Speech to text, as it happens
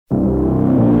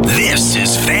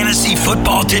is Fantasy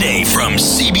Football Today from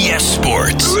CBS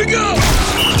Sports. Here we go!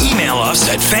 Email us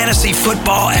at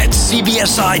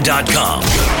fantasyfootball@cbsi.com.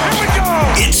 Here we go!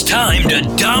 It's time to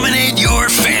dominate your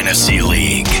fantasy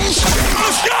league.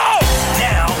 Let's go!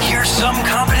 Now, here's some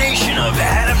combination of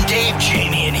Adam, Dave,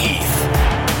 Jamie, and Heath.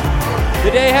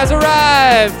 The day has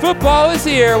arrived. Football is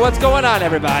here. What's going on,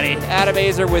 everybody? Adam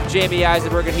Azer with Jamie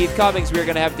Eisenberg and Heath Cummings. We're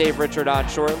going to have Dave Richard on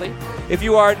shortly. If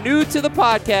you are new to the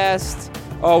podcast,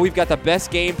 we've got the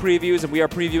best game previews, and we are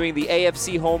previewing the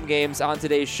AFC home games on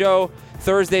today's show.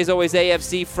 Thursday is always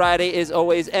AFC. Friday is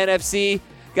always NFC.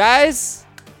 Guys,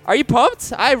 are you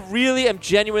pumped? I really am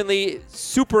genuinely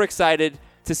super excited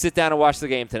to sit down and watch the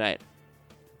game tonight.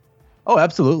 Oh,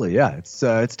 absolutely. Yeah,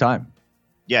 it's time.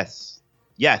 Yes.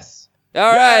 All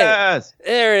right, yes.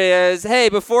 There he is. Hey,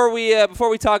 before we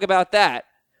talk about that,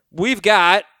 we've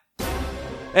got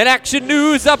an Action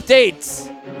News update.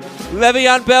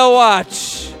 Le'Veon Bell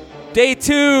Watch, day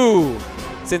 2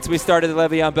 since we started the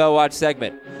Le'Veon Bell Watch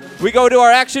segment. We go to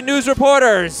our Action News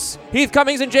reporters, Heath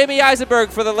Cummings and Jamie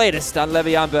Eisenberg, for the latest on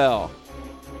Le'Veon Bell.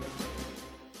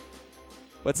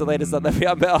 What's the latest on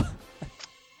Le'Veon Bell?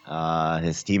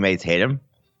 His teammates hate him.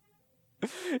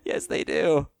 Yes, they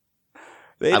do.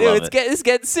 They I do. love It's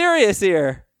getting serious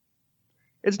here.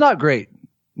 It's not great.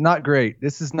 Not great.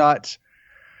 This is not.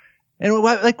 And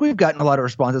like we've gotten a lot of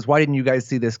responses. Why didn't you guys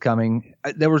see this coming?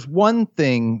 There was one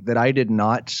thing that I did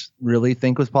not really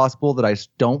think was possible that I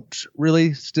don't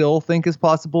really still think is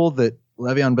possible that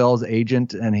Le'Veon Bell's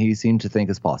agent and he seemed to think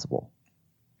is possible.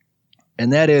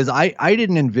 And that is I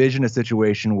didn't envision a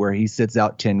situation where he sits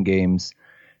out 10 games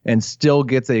and still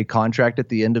gets a contract at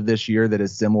the end of this year that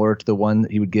is similar to the one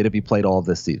that he would get if he played all of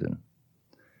this season.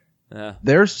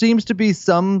 There seems to be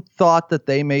some thought that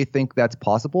they may think that's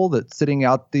possible, that sitting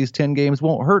out these 10 games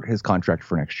won't hurt his contract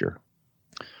for next year.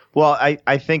 Well,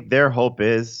 I think their hope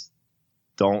is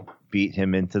don't beat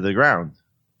him into the ground,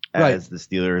 as the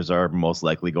Steelers are most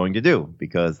likely going to do,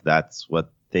 because that's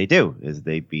what they do, is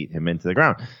they beat him into the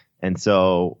ground. And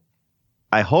so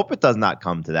I hope it does not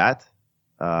come to that.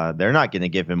 They're not going to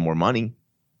give him more money.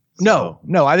 So,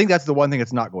 no, I think that's the one thing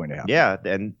that's not going to happen. Yeah,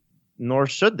 and nor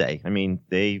should they. I mean,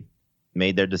 they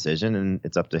made their decision, and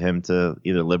it's up to him to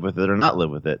either live with it or not live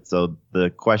with it. So the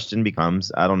question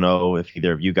becomes, I don't know if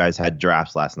either of you guys had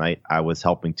drafts last night. I was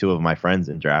helping 2 of my friends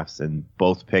in drafts, and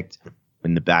both picked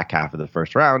in the back half of the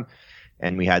first round.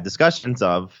 And we had discussions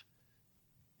of,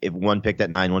 if one picked at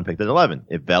 9, one picked at 11.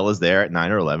 If Bell is there at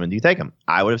 9 or 11, do you take him?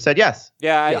 I would have said yes.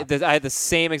 Yeah. I had the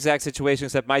same exact situation,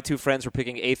 except my 2 friends were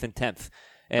picking 8th and 10th.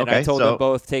 And I told them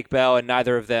both take Bell, and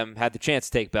neither of them had the chance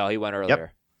to take Bell. He went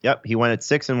earlier. Yep. He went at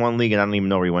 6 in one league, and I don't even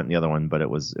know where he went in the other one, but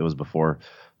it was before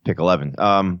pick 11.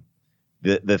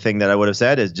 The thing that I would have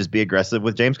said is just be aggressive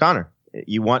with James Conner.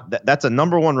 You want that's a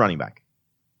number 1 running back.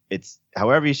 It's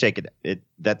however you shake it.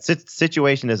 That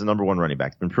situation is a number 1 running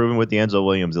back. It's been proven with D'Angelo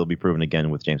Williams. It'll be proven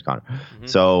again with James Conner. Mm-hmm.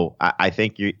 So I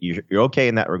think you're okay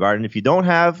in that regard. And if you don't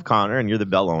have Conner and you're the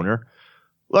Bell owner,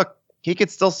 look, he could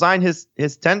still sign his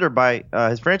tender by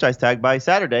his franchise tag by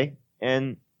Saturday,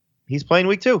 and he's playing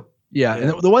week 2. Yeah,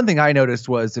 and the one thing I noticed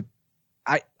was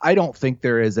I don't think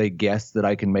there is a guess that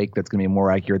I can make that's going to be more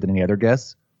accurate than any other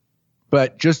guess.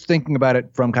 But just thinking about it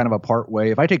from kind of a part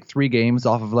way, if I take 3 games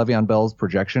off of Le'Veon Bell's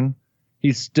projection,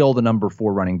 he's still the number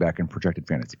 4 running back in projected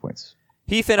fantasy points.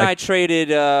 Heath and I traded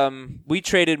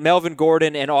Melvin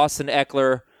Gordon and Austin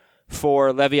Eckler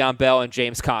for Le'Veon Bell and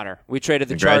James Conner. We traded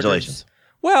the Congratulations. Chargers.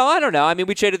 Well, I don't know. I mean,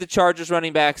 we traded the Chargers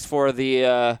running backs for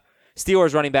the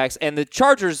Steelers running backs, and the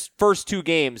Chargers' first 2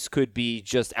 games could be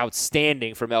just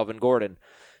outstanding for Melvin Gordon.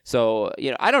 So,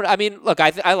 look,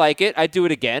 I like it. I'd do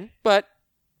it again, but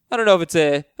I don't know if it's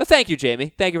thank you,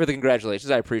 Jamie. Thank you for the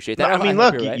congratulations. I appreciate that. I mean,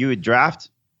 look, you would draft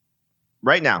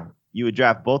right now. You would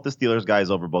draft both the Steelers guys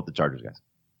over both the Chargers guys.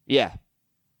 Yeah.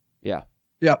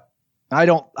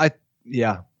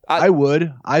 I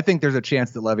would. I think there's a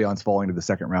chance that Le'Veon's falling to the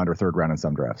 2nd round or 3rd round in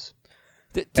some drafts.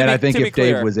 I think if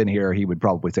Dave was in here, he would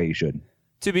probably say he should.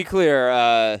 To be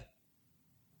clear,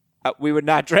 we would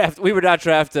not draft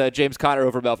James Conner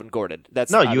over Melvin Gordon.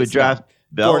 You would draft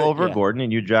Bell over Gordon,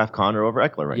 and you draft Conner over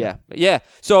Eckler now. Yeah.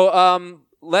 So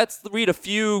let's read a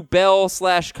few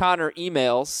Bell/Conner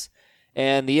emails,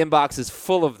 and the inbox is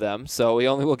full of them, so we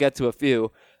only will get to a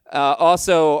few.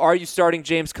 Also, are you starting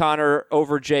James Conner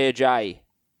over Jay Ajayi?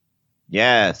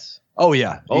 Yes. Oh,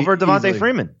 yeah. Over Devontae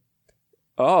Freeman.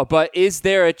 Oh, but is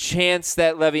there a chance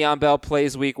that Le'Veon Bell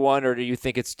plays week 1, or do you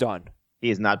think it's done? He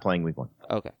is not playing week 1.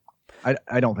 Okay.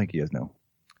 I don't think he is, no.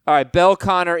 All right, Bell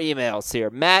Conner emails here.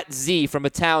 Matt Z from a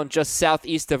town just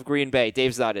southeast of Green Bay.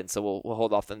 Dave's not in, so we'll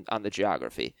hold off on the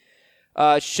geography.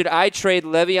 Should I trade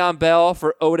Le'Veon Bell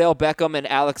for Odell Beckham and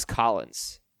Alex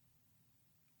Collins?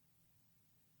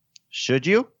 Should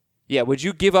you? Yeah, would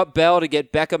you give up Bell to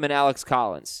get Beckham and Alex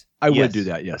Collins? I Yes. would do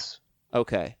that. Yes.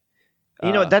 Okay.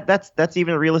 You know, that's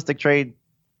even a realistic trade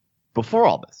before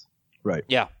all this. Right.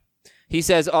 Yeah. He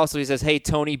says, hey,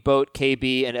 Tony, Boat,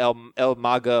 KB, and El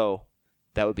Mago.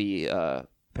 That would be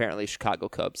apparently Chicago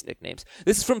Cubs nicknames.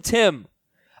 This is from Tim.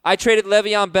 I traded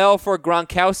Le'Veon Bell for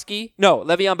Gronkowski. No,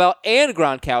 Le'Veon Bell and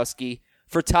Gronkowski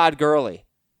for Todd Gurley.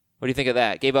 What do you think of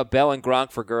that? Gave up Bell and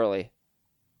Gronk for Gurley.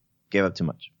 Gave up too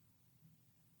much.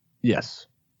 Yes.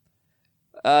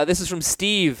 This is from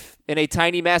Steve in a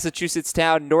tiny Massachusetts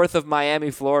town north of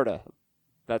Miami, Florida.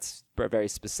 That's very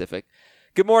specific.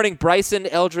 Good morning, Bryson,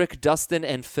 Eldrick, Dustin,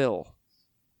 and Phil.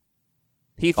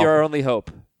 Heath, you're our only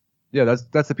hope. Yeah,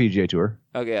 that's the PGA Tour.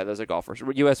 Okay, yeah, those are golfers.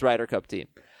 U.S. Ryder Cup team.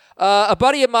 A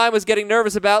buddy of mine was getting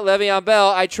nervous about Le'Veon Bell.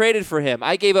 I traded for him.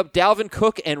 I gave up Dalvin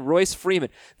Cook and Royce Freeman.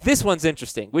 This one's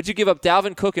interesting. Would you give up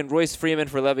Dalvin Cook and Royce Freeman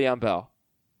for Le'Veon Bell?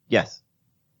 Yes.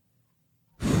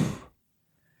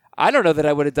 I don't know that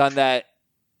I would have done that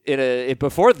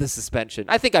before the suspension.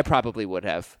 I think I probably would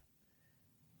have.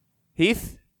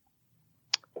 Heath?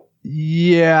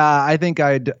 Yeah, I think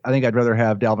I'd rather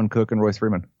have Dalvin Cook and Royce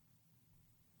Freeman.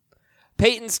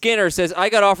 Peyton Skinner says, I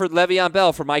got offered Le'Veon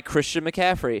Bell for my Christian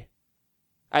McCaffrey.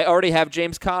 I already have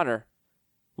James Conner.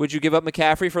 Would you give up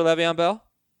McCaffrey for Le'Veon Bell?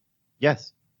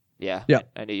 Yes. Yeah. Yeah.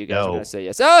 I knew you guys were going to say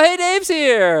yes. Oh, hey, Dave's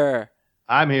here.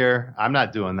 I'm here. I'm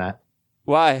not doing that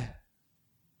Why?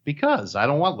 because I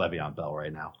don't want Le'Veon Bell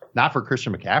right now. Not for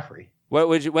Christian McCaffrey.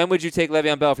 When would you take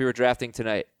Le'Veon Bell if you were drafting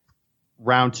tonight?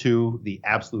 Round 2, the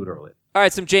absolute early. All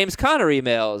right, some James Conner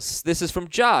emails. This is from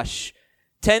Josh.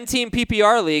 10-team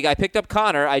PPR league. I picked up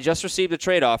Conner. I just received a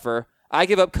trade offer. I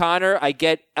give up Conner. I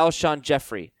get Alshon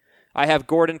Jeffrey. I have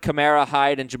Gordon, Kamara,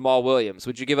 Hyde, and Jamal Williams.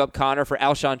 Would you give up Conner for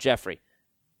Alshon Jeffrey?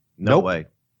 No Nope. way.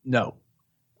 No.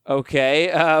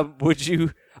 Okay. Would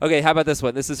you? Okay. How about this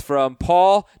one? This is from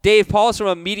Paul. Dave. Paul is from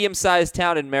a medium-sized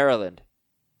town in Maryland.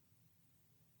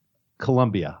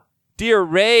 Columbia. Dear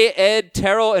Ray, Ed,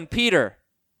 Terrell, and Peter.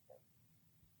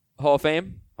 Hall of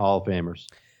Fame. Hall of Famers.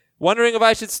 Wondering if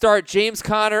I should start James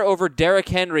Conner over Derrick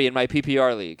Henry in my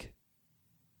PPR league.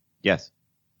 Yes.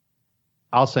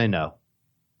 I'll say no.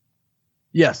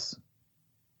 Yes.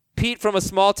 Pete from a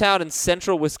small town in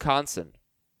central Wisconsin.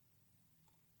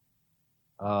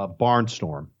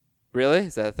 Barnstorm. Really?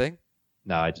 Is that a thing?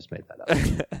 No, I just made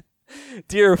that up.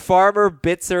 Dear Farmer,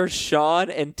 Bitzer, Sean,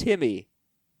 and Timmy.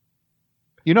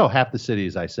 You know, half the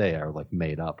cities I say are like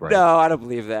made up, right? No, I don't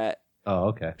believe that. Oh,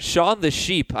 okay. Sean the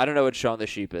Sheep. I don't know what Sean the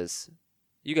Sheep is.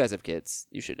 You guys have kids.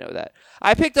 You should know that.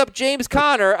 I picked up James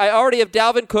Conner. I already have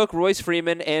Dalvin Cook, Royce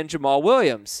Freeman, and Jamal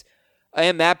Williams. I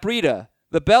am Matt Breida.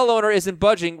 The Bell owner isn't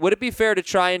budging. Would it be fair to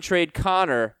try and trade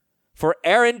Conner for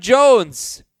Aaron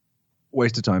Jones?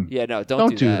 Waste of time. Yeah, no,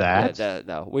 don't do that. Yeah,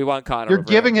 no, we want Conner. You're over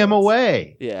giving Aaron him Jones.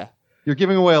 away. Yeah. You're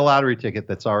giving away a lottery ticket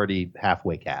that's already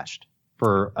halfway cashed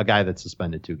for a guy that's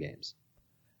suspended 2 games.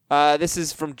 This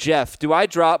is from Jeff. Do I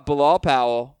drop Bilal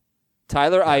Powell,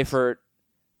 Tyler Eifert,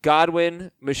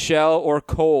 Godwin, Michelle, or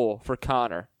Cole for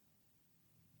Conner?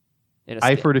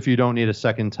 Eifert if you don't need a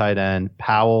second tight end.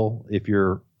 Powell if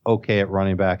you're okay at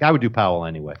running back. I would do Powell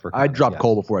anyway. I'd drop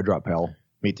Cole before I drop Powell.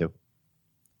 Me too.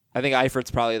 I think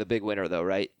Eifert's probably the big winner, though,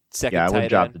 right? Second Yeah, I tight would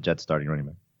drop end. the Jets starting running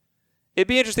back. It'd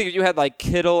be interesting if you had like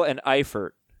Kittle and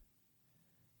Eifert,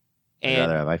 I'd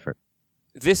rather and have Eifert.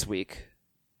 this week,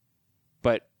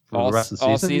 but For all the rest of the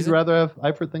all season, you'd rather have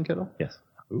Eifert than Kittle? Yes.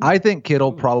 I think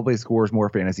Kittle probably scores more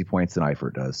fantasy points than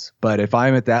Eifert does. But if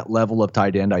I'm at that level of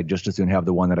tight end, I'd just as soon have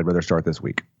the one that I'd rather start this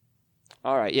week.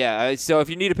 All right, yeah. So if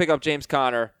you need to pick up James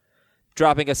Conner,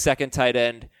 dropping a second tight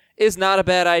end is not a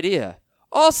bad idea.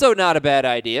 Also not a bad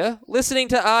idea, listening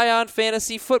to Ion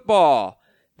Fantasy Football.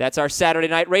 That's our Saturday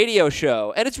night radio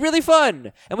show, and it's really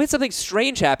fun. And we had something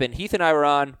strange happen. Heath and I were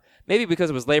on, maybe because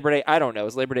it was Labor Day. I don't know. It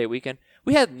was Labor Day weekend.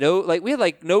 We had no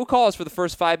calls for the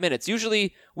first 5 minutes.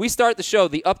 Usually we start the show,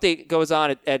 the update goes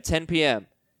on at 10 p.m.,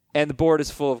 and the board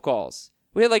is full of calls.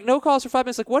 We had no calls for 5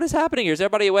 minutes. What is happening here? Is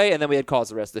everybody away? And then we had calls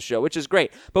the rest of the show, which is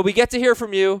great. But we get to hear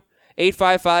from you.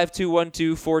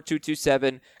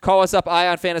 855-212-4227. Call us up,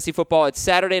 Ion Fantasy Football. It's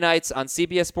Saturday nights on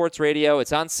CBS Sports Radio.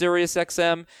 It's on Sirius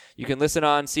XM. You can listen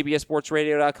on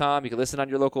CBSSportsRadio.com. You can listen on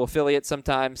your local affiliate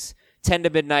sometimes, 10 to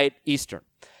midnight Eastern.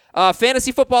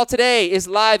 Fantasy Football Today is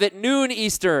live at noon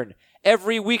Eastern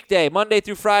every weekday, Monday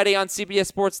through Friday on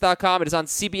CBSSports.com. It is on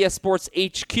CBS Sports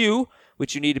HQ,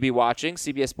 which you need to be watching.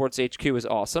 CBS Sports HQ is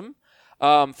awesome.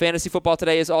 Fantasy Football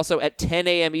Today is also at 10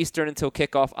 a.m. Eastern until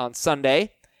kickoff on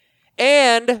Sunday.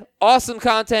 And awesome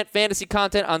content, fantasy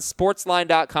content on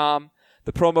sportsline.com.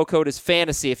 The promo code is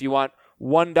fantasy. If you want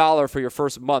 $1 for your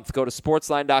first month, go to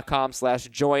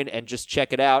sportsline.com/join and just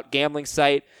check it out. Gambling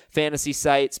site, fantasy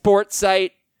site, sports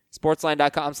site,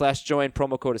 sportsline.com/join.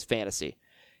 Promo code is fantasy.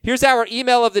 Here's our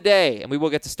email of the day, and we will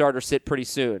get to start or sit pretty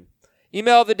soon.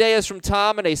 Email of the day is from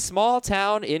Tom in a small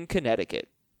town in Connecticut.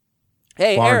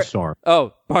 Hey, Barnstorm.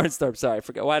 Oh, Barnstorm. Sorry, I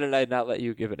forgot. Why did I not let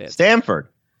you give an answer? Stanford.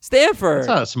 Stanford. That's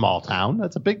not a small town.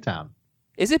 That's a big town.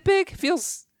 Is it big?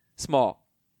 Feels small.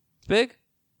 It's big?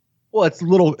 Well, it's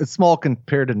small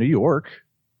compared to New York.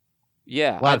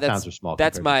 Yeah. A lot of towns are small.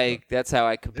 That's how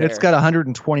I compare. It's got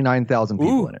 129,000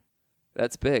 people Ooh. in it.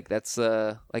 That's big. That's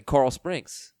like Coral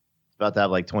Springs. About to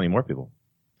have like 20 more people.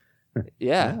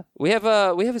 Yeah. We have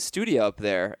a studio up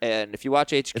there, and if you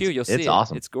watch HQ, you'll see it's it.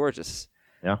 awesome. It's gorgeous.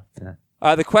 Yeah.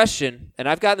 The question, and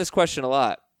I've gotten this question a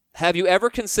lot. Have you ever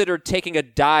considered taking a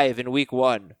dive in week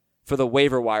 1 for the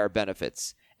waiver wire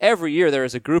benefits? Every year there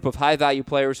is a group of high-value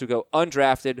players who go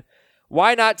undrafted.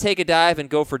 Why not take a dive and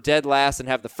go for dead last and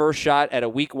have the first shot at a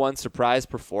week 1 surprise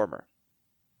performer?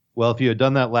 Well, if you had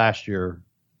done that last year,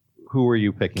 who were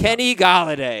you picking? Kenny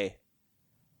Galladay.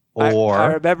 Or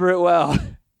I remember it well.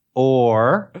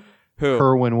 Or Who?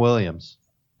 Kerwin Williams.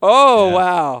 Oh, Yeah.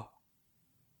 wow.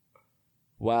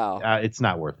 Wow. It's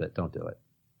not worth it. Don't do it.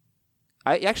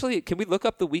 Can we look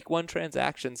up the week 1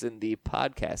 transactions in the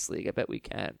podcast league? I bet we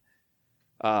can.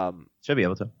 Should be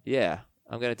able to. Yeah,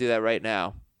 I'm going to do that right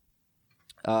now.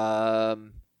 All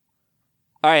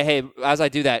right, hey, as I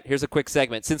do that, here's a quick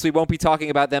segment. Since we won't be talking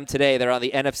about them today, they're on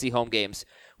the NFC home games.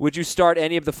 Would you start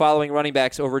any of the following running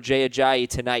backs over Jay Ajayi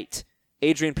tonight?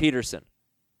 Adrian Peterson,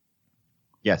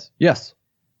 Yes. Yes.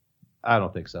 I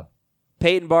don't think so.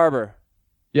 Peyton Barber,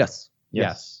 Yes.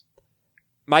 Yes.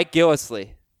 Mike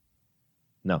Gillislee,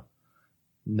 No.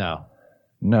 No.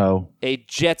 No. a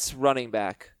Jets running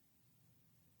back.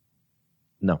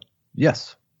 No.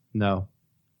 Yes. No.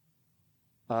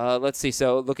 Let's see.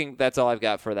 So that's all I've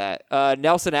got for that.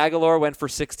 Nelson Aguilar went for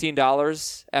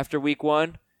 $16 after week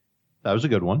 1. That was a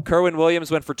good one. Kerwin Williams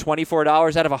went for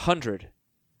 $24 out of 100.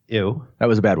 Ew. That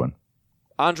was a bad one.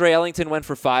 Andre Ellington went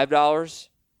for $5.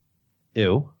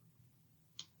 Ew.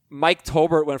 Mike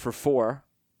Tolbert went for $4.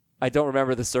 I don't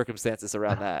remember the circumstances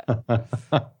around that.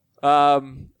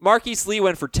 Marquise Lee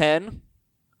went for $10.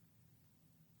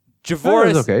 That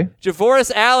was okay.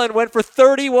 Javoris Allen went for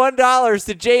 $31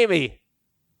 to Jamie.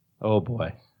 Oh,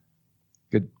 boy.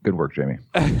 Good work, Jamie.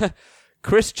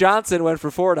 Chris Johnson went for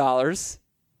 $4.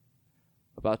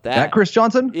 About that. That Chris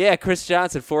Johnson? Yeah, Chris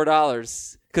Johnson,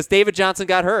 $4. Because David Johnson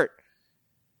got hurt.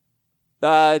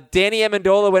 Danny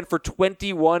Amendola went for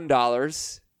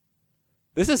 $21.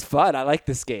 This is fun. I like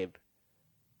this game.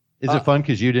 Is it fun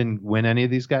because you didn't win any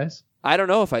of these guys? I don't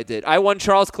know if I did. I won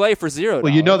Charles Clay for $0.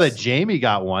 Well, you know that Jamie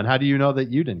got one. How do you know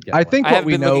that you didn't get one? I think I what haven't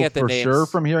we been looking know at the for names. sure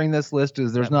from hearing this list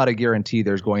is there's not a guarantee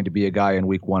there's going to be a guy in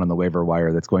week 1 on the waiver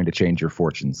wire that's going to change your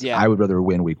fortunes. Yeah. I would rather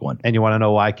win week 1. And you want to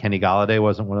know why Kenny Galladay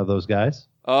wasn't one of those guys?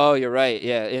 Oh, you're right.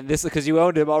 Yeah, and this is because you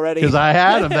owned him already. Because I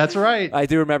had him. That's right. I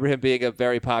do remember him being a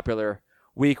very popular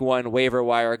week 1 waiver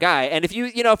wire guy. And if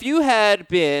you had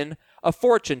been a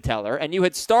fortune teller and you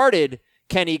had started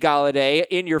Kenny Galladay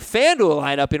in your FanDuel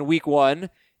lineup in week 1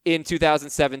 in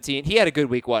 2017, he had a good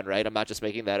week 1, right? I'm not just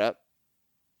making that up.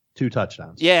 2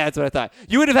 touchdowns. Yeah, that's what I thought.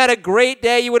 You would have had a great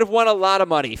day. You would have won a lot of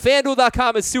money.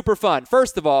 FanDuel.com is super fun.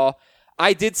 First of all,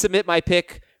 I did submit my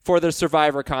pick for the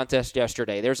Survivor contest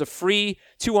yesterday. There's a free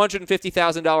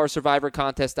 $250,000 Survivor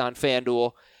contest on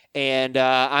FanDuel, and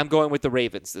I'm going with the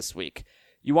Ravens this week.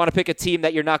 You want to pick a team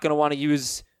that you're not going to want to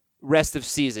use rest of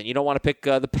season. You don't want to pick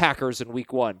the Packers in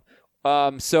week 1.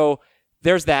 So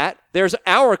there's that. There's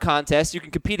our contest. You can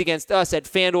compete against us at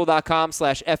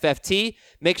FanDuel.com/FFT.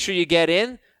 Make sure you get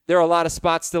in. There are a lot of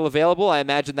spots still available. I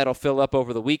imagine that'll fill up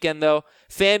over the weekend, though.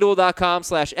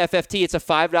 FanDuel.com/FFT. It's a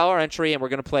 $5 entry, and we're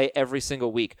going to play every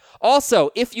single week.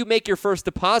 Also, if you make your first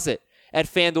deposit at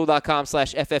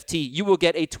FanDuel.com/FFT, you will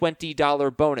get a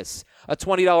 $20 bonus. A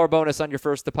 $20 bonus on your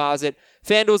first deposit.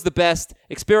 FanDuel's the best.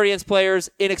 Experienced players,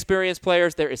 inexperienced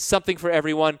players, there is something for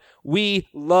everyone. We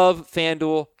love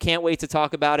FanDuel. Can't wait to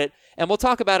talk about it. And we'll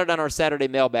talk about it on our Saturday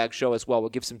mailbag show as well. We'll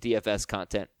give some DFS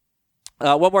content.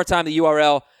 One more time, the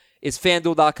URL is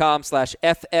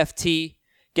FanDuel.com/FFT.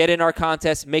 Get in our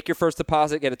contest. Make your first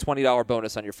deposit. Get a $20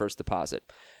 bonus on your first deposit.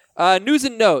 News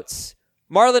and notes.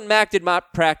 Marlon Mack did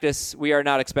not practice. We are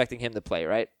not expecting him to play,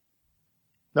 right?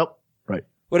 Nope. Right.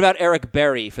 What about Eric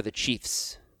Berry for the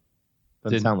Chiefs?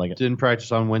 Doesn't sound like it. Didn't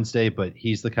practice on Wednesday, but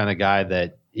he's the kind of guy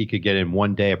that he could get in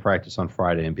 1 day of practice on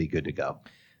Friday and be good to go.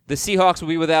 The Seahawks will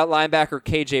be without linebacker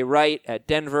KJ Wright at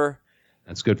Denver.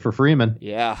 That's good for Freeman.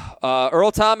 Yeah.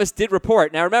 Earl Thomas did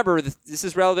report. Now, remember, this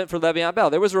is relevant for Le'Veon Bell.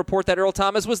 There was a report that Earl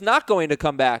Thomas was not going to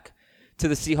come back to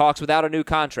the Seahawks without a new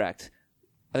contract.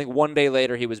 I think one day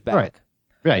later he was back. Right.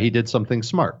 Yeah, he did something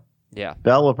smart. Yeah.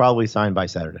 Bell will probably sign by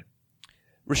Saturday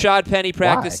Rashad Penny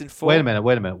practiced Why? in full. Wait a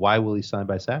minute. Why will he sign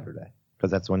by Saturday?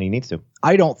 because that's when he needs to.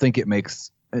 I don't think it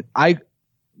makes.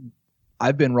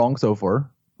 I've been wrong so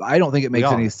far. I don't think it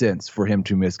makes any sense for him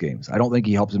to miss games. I don't think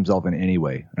he helps himself in any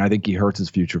way, and I think he hurts his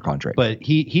future contract. But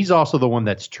he's also the one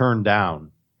that's turned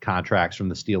down contracts from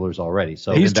the Steelers already.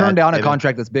 So he's turned down a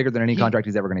contract that's bigger than any contract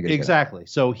he's ever going to get. Exactly.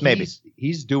 So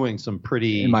he's doing some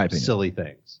pretty in my opinion, silly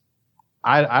things.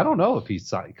 I don't know if he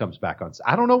comes back on.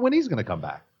 I don't know when he's going to come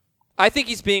back. I think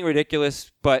he's being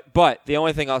ridiculous, but the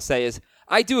only thing I'll say is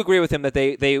I do agree with him that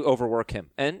they overwork him,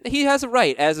 and he has a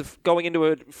right as of going into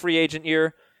a free agent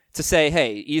year to say,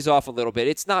 hey, ease off a little bit.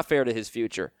 It's not fair to his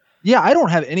future. Yeah, I don't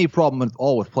have any problem at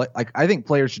all with play. Like, I think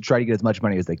players should try to get as much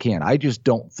money as they can. I just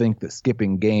don't think that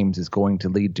skipping games is going to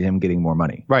lead to him getting more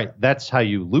money. Right. That's how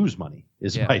you lose money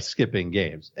is by skipping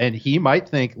games. And he might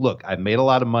think, look, I've made a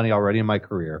lot of money already in my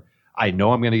career. I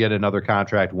know I'm going to get another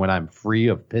contract when I'm free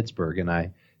of Pittsburgh and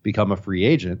I become a free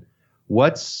agent.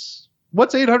 What's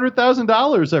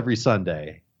 $800,000 every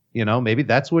Sunday? You know, maybe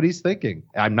that's what he's thinking.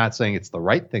 I'm not saying it's the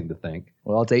right thing to think.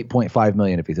 Well, it's $8.5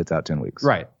 million if he sits out 10 weeks.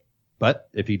 Right. But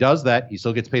if he does that, he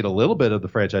still gets paid a little bit of the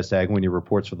franchise tag when he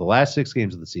reports for the last 6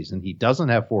 games of the season. He doesn't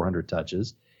have 400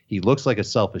 touches. He looks like a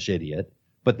selfish idiot.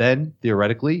 But then,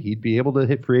 theoretically, he'd be able to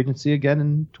hit free agency again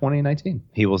in 2019.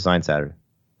 He will sign Saturday.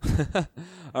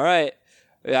 All right.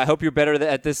 I hope you're better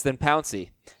at this than Pouncey.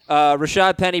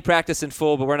 Rashad Penny practiced in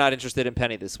full, but we're not interested in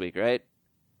Penny this week, right?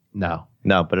 No,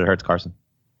 but it hurts Carson.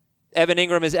 Evan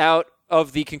Ingram is out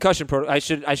of the concussion protocol. I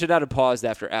should not have paused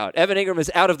after out. Evan Ingram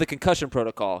is out of the concussion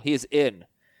protocol. He is in.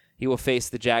 He will face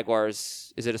the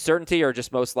Jaguars. Is it a certainty or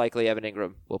just most likely Evan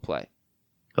Ingram will play?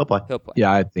 He'll play.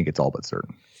 Yeah, I think it's all but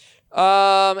certain.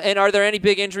 And are there any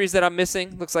big injuries that I'm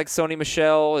missing? Looks like Sony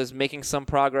Michel is making some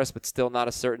progress, but still not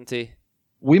a certainty.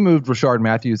 We moved Rashard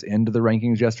Matthews into the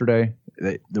rankings yesterday.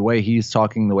 The way he's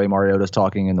talking, the way Mariota's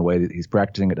talking, and the way that he's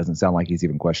practicing, it doesn't sound like he's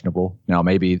even questionable. Now,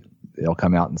 maybe they'll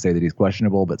come out and say that he's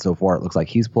questionable, but so far it looks like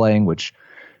he's playing, which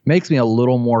makes me a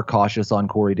little more cautious on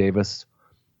Corey Davis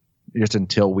just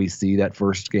until we see that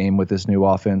first game with this new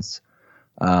offense.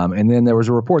 And then there was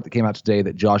a report that came out today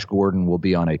that Josh Gordon will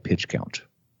be on a pitch count.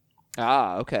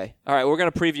 Ah, okay. All right, we're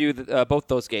going to preview both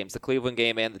those games, the Cleveland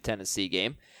game and the Tennessee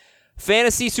game.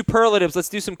 Fantasy superlatives. Let's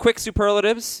do some quick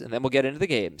superlatives, and then we'll get into the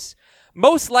games.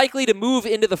 Most likely to move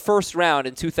into the first round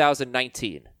in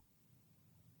 2019.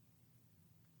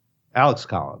 Alex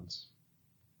Collins.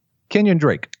 Kenyon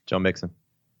Drake. Joe Mixon.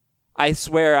 I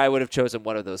swear I would have chosen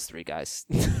one of those three guys.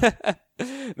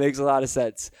 Makes a lot of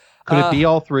sense. Could it be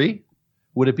all three?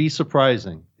 Would it be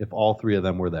surprising if all three of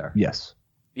them were there? Yes.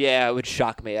 Yeah, it would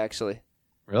shock me, actually.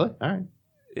 Really? All right.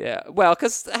 Yeah. Well,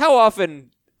 because how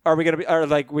often are we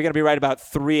gonna be right about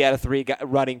 3 out of 3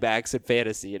 running backs in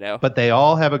fantasy? You know. But they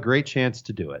all have a great chance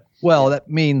to do it. Well, that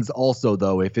means also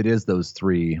though, if it is those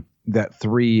three, that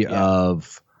three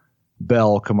of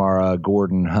Bell, Kamara,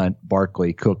 Gordon, Hunt,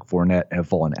 Barkley, Cook, Fournette have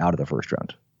fallen out of the first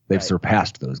round. They've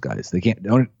surpassed those guys. They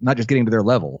not just getting to their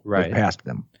level. Right. They've passed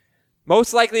them.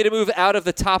 Most likely to move out of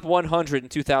the top 100 in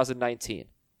 2019.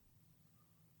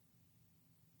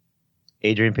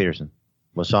 Adrian Peterson.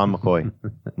 LaShawn McCoy.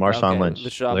 Marshawn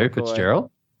Lynch. Larry Fitzgerald?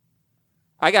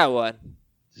 I got one.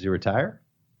 Does he retire?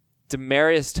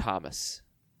 Demaryius Thomas.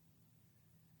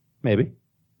 Maybe.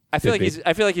 I feel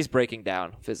like he's breaking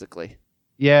down physically.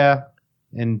 Yeah.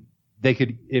 And they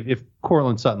could if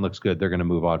Cortland Sutton looks good, they're going to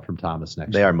move on from Thomas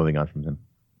next year. They are moving on from him.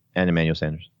 And Emmanuel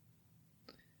Sanders.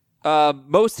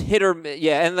 Most hitter, and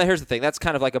here's the thing. That's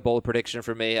kind of like a bold prediction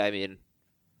for me. I mean,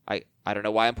 I don't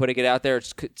know why I'm putting it out there.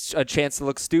 It's a chance to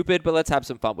look stupid, but let's have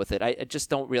some fun with it. I just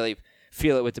don't really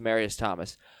feel it with Demaryius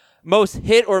Thomas. Most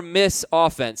hit or miss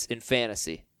offense in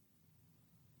fantasy.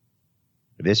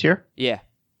 This year? Yeah.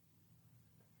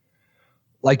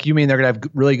 Like, you mean they're going to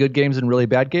have really good games and really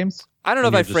bad games? I don't know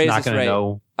if I phrased this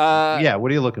right. Yeah,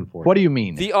 what are you looking for? What do you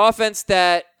mean? The offense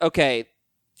that, okay,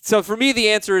 so for me the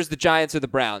answer is the Giants or the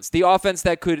Browns. The offense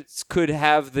that could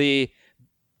have the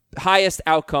highest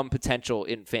outcome potential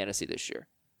in fantasy this year.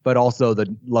 But also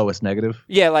the lowest negative?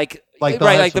 Yeah, like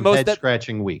the most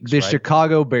head-scratching weeks. The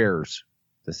Chicago Bears.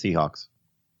 The Seahawks.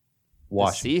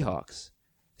 Washington. The Seahawks.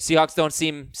 Seahawks don't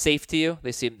seem safe to you?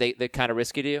 They're kind of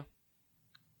risky to you?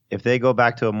 If they go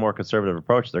back to a more conservative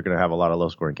approach, they're going to have a lot of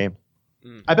low-scoring games.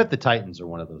 I bet the Titans are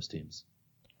one of those teams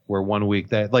where 1 week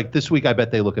this week I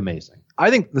bet they look amazing. I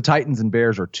think the Titans and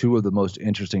Bears are two of the most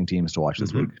interesting teams to watch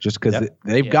this week, just because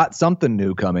they've got something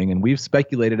new coming, and we've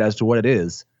speculated as to what it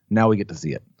is. Now we get to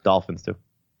see it. Dolphins too.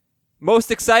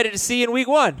 Most excited to see in week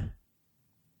 1?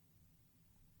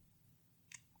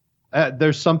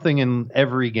 There's something in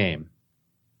every game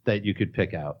that you could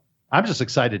pick out. I'm just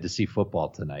excited to see football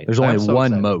tonight. There's only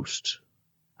one most.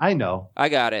 I know. I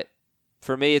got it.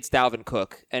 For me, it's Dalvin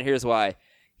Cook, and here's why.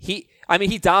 He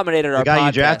dominated our guy podcast.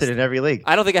 You drafted in every league.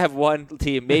 I don't think I have one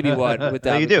team, maybe one with Dalvin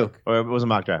No, you do. Cook. Or it was a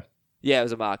mock draft. Yeah, it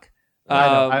was a mock. I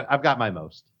know. I've got my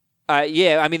most.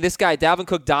 This guy, Dalvin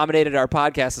Cook, dominated our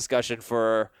podcast discussion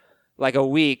for like a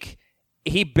week.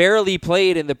 He barely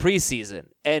played in the preseason,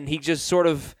 and he just sort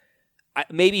of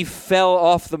maybe fell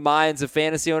off the minds of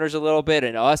fantasy owners a little bit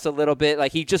and us a little bit.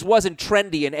 Like, he just wasn't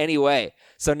trendy in any way.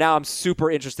 So now I'm super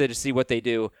interested to see what they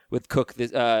do with Cook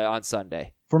on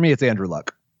Sunday. For me, it's Andrew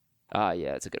Luck.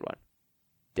 Yeah, it's a good one.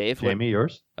 Dave? Jamie,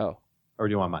 yours? Oh. Or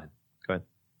do you want mine? Go ahead.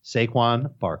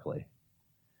 Saquon Barkley.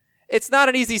 It's not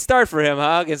an easy start for him,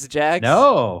 huh, against the Jags?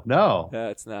 No. No,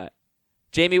 it's not.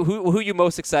 Jamie, who are you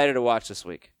most excited to watch this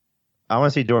week? I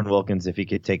want to see Jordan Wilkins if he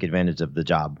could take advantage of the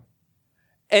job.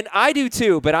 And I do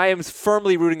too, but I am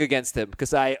firmly rooting against him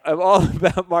because I am all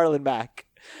about Marlon Mack.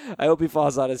 I hope he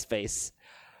falls on his face.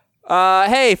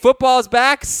 Hey, football's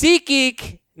back.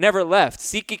 SeatGeek never left.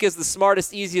 SeatGeek is the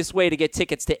smartest, easiest way to get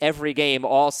tickets to every game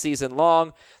all season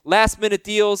long. Last-minute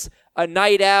deals, a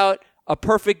night out, a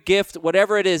perfect gift,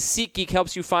 whatever it is, SeatGeek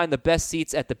helps you find the best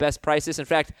seats at the best prices. In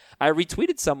fact, I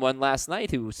retweeted someone last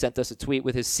night who sent us a tweet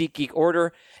with his SeatGeek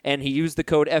order, and he used the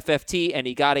code FFT, and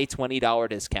he got a $20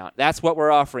 discount. That's what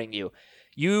we're offering you.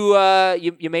 You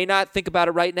may not think about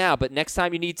it right now, but next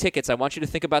time you need tickets, I want you to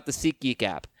think about the SeatGeek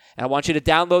app. And I want you to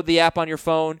download the app on your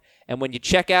phone, and when you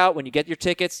check out, when you get your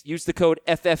tickets, use the code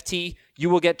FFT. You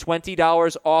will get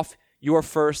 $20 off your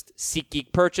first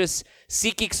SeatGeek purchase.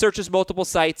 SeatGeek searches multiple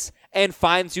sites and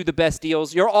finds you the best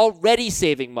deals. You're already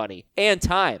saving money and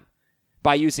time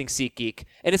by using SeatGeek.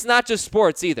 And it's not just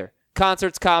sports either.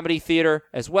 Concerts, comedy, theater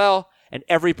as well, and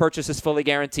every purchase is fully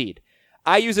guaranteed.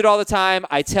 I use it all the time.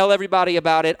 I tell everybody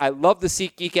about it. I love the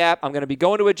SeatGeek app. I'm going to be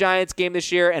going to a Giants game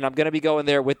this year, and I'm going to be going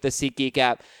there with the SeatGeek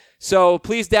app. So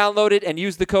please download it and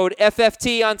use the code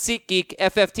FFT on SeatGeek.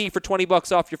 FFT for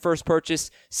 $20 off your first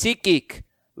purchase. SeatGeek.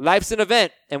 Life's an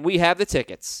event, and we have the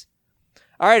tickets.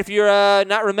 All right, if you're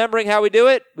not remembering how we do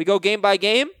it, we go game by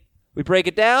game. We break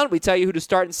it down. We tell you who to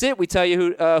start and sit. We tell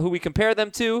you who we compare them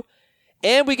to.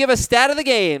 And we give a stat of the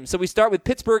game. So we start with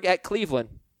Pittsburgh at Cleveland.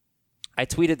 I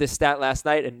tweeted this stat last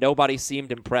night, and nobody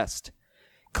seemed impressed.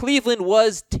 Cleveland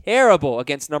was terrible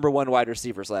against number 1 wide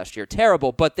receivers last year.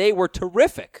 Terrible, but they were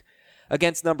terrific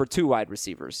against number 2 wide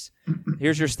receivers.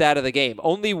 Here's your stat of the game.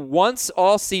 Only once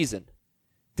all season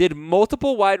did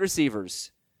multiple wide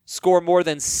receivers score more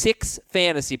than 6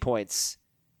 fantasy points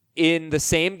in the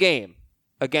same game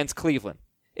against Cleveland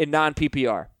in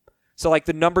non-PPR. So like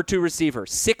the number 2 receiver,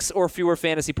 6 or fewer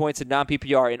fantasy points in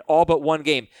non-PPR in all but one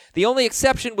game. The only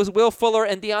exception was Will Fuller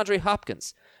and DeAndre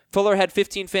Hopkins. Fuller had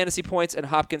 15 fantasy points and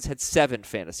Hopkins had 7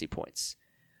 fantasy points.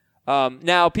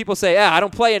 Now, people say, I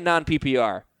don't play in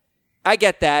non-PPR. I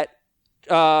get that.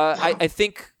 I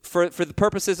think for the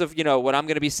purposes of what I'm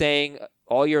going to be saying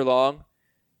all year long,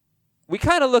 we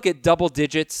kind of look at double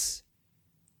digits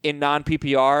in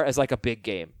non-PPR as like a big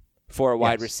game for a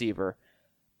wide receiver.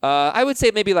 I would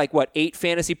say maybe 8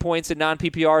 fantasy points in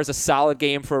non-PPR is a solid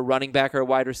game for a running back or a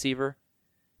wide receiver.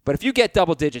 But if you get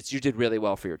double digits, you did really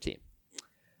well for your team.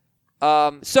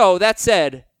 So that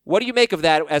said, what do you make of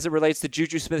that as it relates to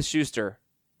Juju Smith-Schuster?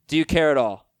 Do you care at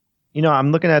all?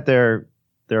 I'm looking at their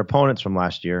opponents from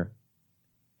last year,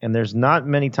 and there's not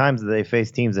many times that they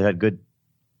faced teams that had good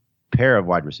pair of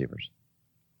wide receivers.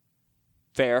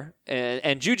 Fair.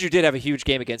 And Juju did have a huge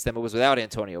game against them. It was without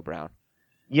Antonio Brown.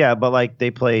 Yeah, but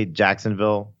they played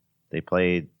Jacksonville. They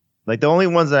played the only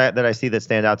ones that I see that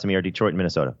stand out to me are Detroit and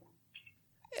Minnesota.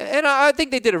 And I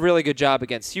think they did a really good job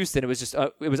against Houston. It was just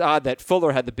it was odd that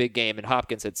Fuller had the big game and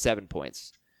Hopkins had 7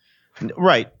 points.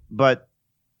 Right,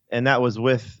 and that was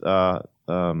with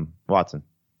Watson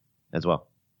as well.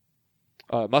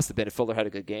 It must have been if Fuller had a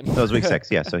good game. That was week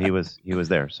 6, yeah. So he was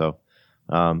there. So,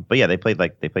 but yeah, they played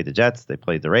the Jets, they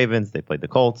played the Ravens, they played the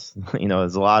Colts.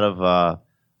 There's a lot of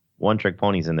one-trick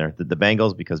ponies in there. The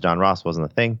Bengals, because John Ross wasn't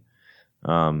a thing.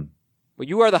 Well,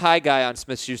 you are the high guy on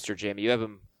Smith-Schuster, Jamie. You have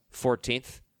him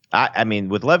 14th. I mean,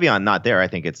 with Le'Veon not there, I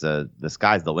think it's the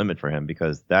sky's the limit for him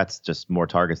because that's just more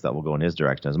targets that will go in his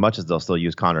direction. As much as they'll still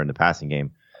use Connor in the passing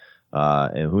game,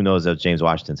 and who knows if James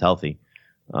Washington's healthy.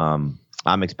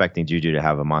 I'm expecting Juju to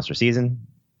have a monster season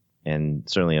and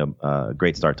certainly a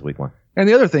great start to week 1. And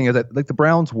the other thing is that like the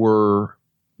Browns were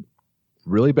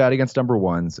really bad against number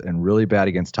ones and really bad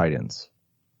against tight ends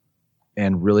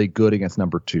and really good against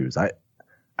number twos. I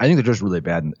think they're just really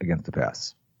bad against the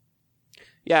pass.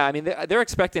 Yeah, I mean, they're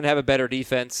expecting to have a better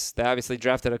defense. They obviously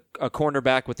drafted a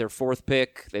cornerback with their 4th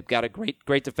pick. They've got a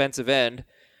great defensive end.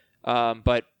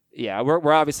 But, yeah,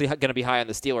 we're obviously going to be high on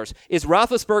the Steelers. Is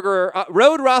Roethlisberger,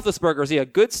 Road Roethlisberger, is he a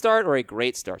good start or a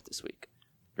great start this week?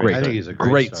 Great. I think he's a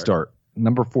great start.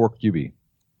 Number 4 QB.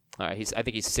 All right, I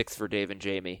think he's 6th for Dave and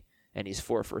Jamie, and he's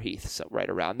 4 for Heath, so right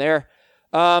around there.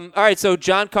 All right, so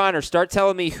John Connor, start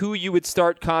telling me who you would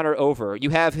start Connor over. You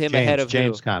have him ahead of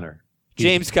James who? Conner.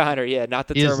 James Conner, yeah, not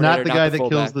the Terminator. He is not the guy that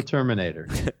fullback. kills the Terminator.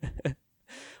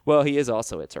 Well, he is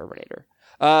also a Terminator.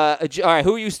 All right,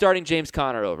 who are you starting James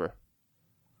Conner over?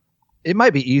 It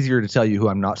might be easier to tell you who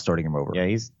I'm not starting him over. Yeah,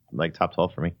 he's like top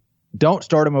 12 for me. Don't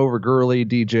start him over Gurley,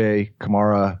 DJ,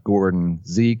 Kamara, Gordon,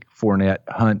 Zeke, Fournette,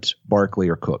 Hunt, Barkley,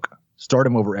 or Cook. Start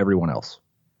him over everyone else.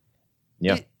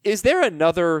 Yeah. Is there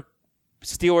another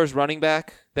Steelers running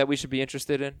back that we should be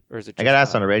interested in, or is it? I got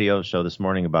asked on a radio show this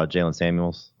morning about Jalen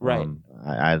Samuels. Right.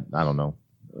 I don't know.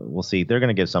 We'll see. They're going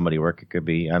to give somebody work. It could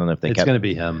be. I don't know if It's going to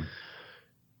be him.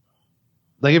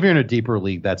 Like if you're in a deeper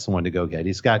league, that's the one to go get.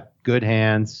 He's got good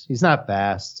hands. He's not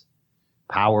fast,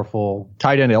 powerful.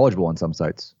 Tight end eligible on some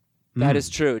sites. That is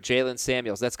true. Jalen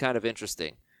Samuels. That's kind of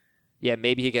interesting. Yeah,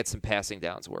 maybe he gets some passing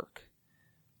downs work.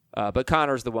 But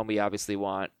Connor's the one we obviously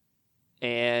want.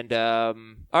 And, all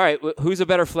right, who's a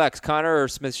better flex, Connor or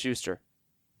Smith-Schuster?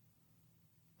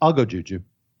 I'll go Juju.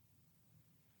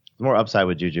 There's more upside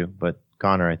with Juju, but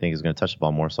Connor, I think, is going to touch the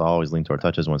ball more, so I'll always lean toward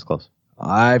touches when it's close.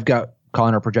 I've got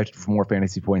Connor projected for more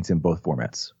fantasy points in both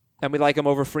formats. And we like him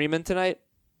over Freeman tonight?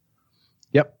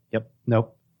 Yep.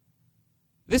 Nope.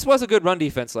 This was a good run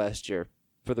defense last year,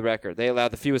 for the record. They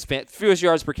allowed the fewest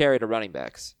yards per carry to running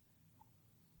backs.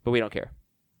 But we don't care.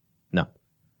 No.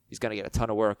 He's going to get a ton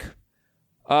of work.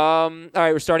 All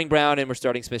right, we're starting Brown and we're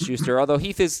starting Smith-Schuster. Although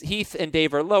Heath and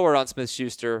Dave are lower on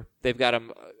Smith-Schuster. They've got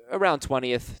him around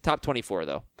 20th, top 24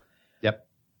 though. Yep.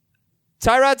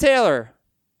 Tyrod Taylor,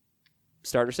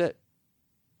 starter sit.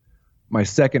 My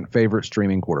second favorite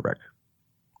streaming quarterback.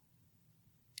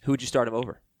 Who would you start him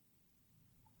over?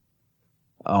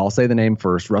 I'll say the name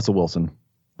first, Russell Wilson.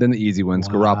 Then the easy ones,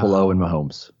 Garoppolo and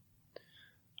Mahomes.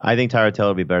 I think Tyrod Taylor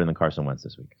will be better than Carson Wentz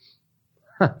this week.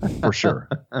 For sure.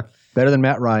 Better than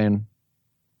Matt Ryan.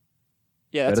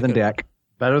 Yeah, that's better than Dak.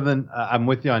 Better than I'm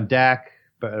with you on Dak.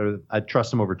 But I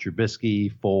trust him over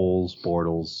Trubisky, Foles,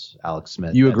 Bortles, Alex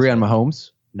Smith. You agree on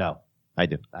Mahomes? No, I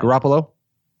do. Garoppolo?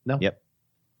 No. Yep.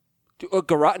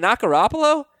 Not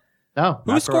Garoppolo? No.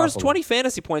 Who scores 20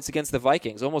 fantasy points against the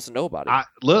Vikings? Almost nobody.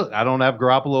 Look, I don't have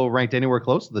Garoppolo ranked anywhere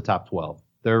close to the top 12.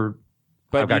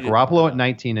 But I've got Garoppolo at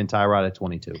 19 and Tyrod at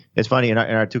 22. It's funny, in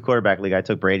our 2-quarterback league, I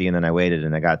took Brady and then I waited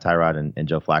and I got Tyrod and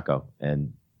Joe Flacco.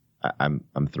 And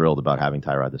I'm thrilled about having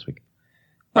Tyrod this week.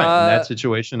 Right. In that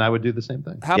situation, I would do the same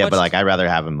thing. But like I'd rather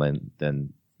have him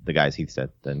than the guys Heath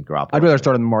said than Garoppolo. I'd rather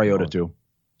start him than Mariota too.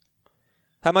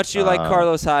 How much do you like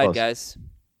Carlos Hyde, close.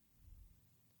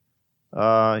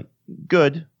 guys?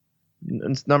 Good.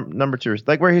 It's number 2,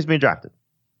 like where he's being drafted.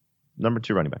 Number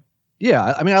 2 running back.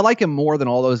 Yeah, I mean, I like him more than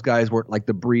all those guys were like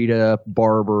the Breida,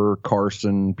 Barber,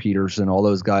 Carson, Peterson, all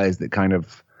those guys that kind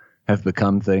of have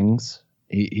become things.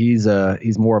 He's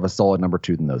more of a solid number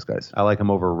 2 than those guys. I like him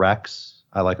over Rex.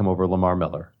 I like him over Lamar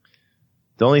Miller.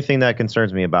 The only thing that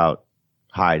concerns me about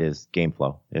Hyde is game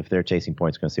flow. If they're chasing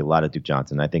points, going to see a lot of Duke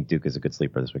Johnson. I think Duke is a good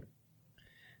sleeper this week.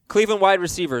 Cleveland wide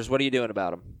receivers, what are you doing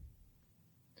about them?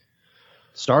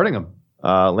 Starting him.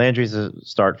 Landry's a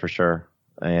start for sure.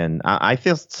 And I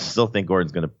still think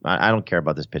Gordon's going to – I don't care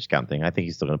about this pitch count thing. I think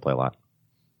he's still going to play a lot.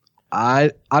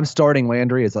 I'm starting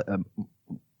Landry as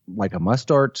like a must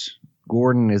start.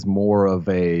 Gordon is more of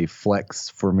a flex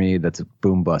for me. That's a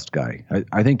boom bust guy.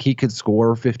 I think he could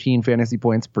score 15 fantasy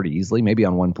points pretty easily, maybe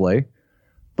on one play.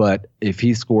 But if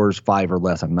he scores 5 or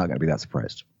less, I'm not going to be that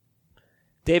surprised.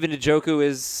 David Njoku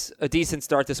is a decent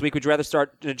start this week. Would you rather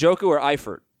start Njoku or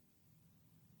Eifert?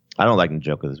 I don't like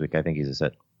Njoku this week. I think he's a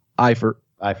sit. Eifert.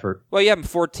 Well, you have him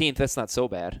 14th. That's not so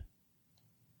bad.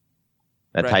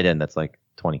 At tight end, that's like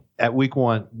 20. At week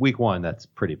one, that's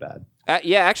pretty bad.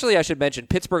 Yeah, actually, I should mention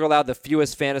Pittsburgh allowed the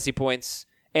fewest fantasy points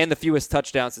and the fewest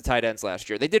touchdowns to tight ends last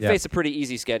year. They did face a pretty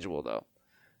easy schedule, though.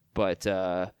 But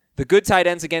the good tight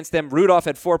ends against them, Rudolph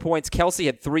had 4 points, Kelsey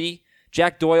had 3,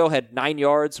 Jack Doyle had 9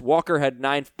 yards, Walker had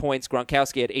 9 points,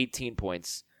 Gronkowski had 18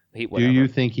 points. Do you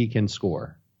think he can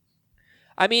score?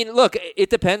 I mean, look, it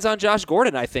depends on Josh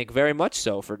Gordon, I think, very much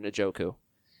so for Njoku.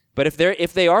 But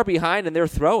if they are behind and they're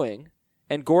throwing,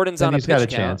 and Gordon's then on a he's pitch got a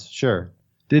count, chance, sure.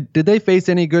 Did they face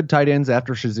any good tight ends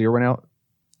after Shazier went out?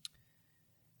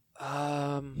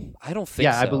 I don't think so.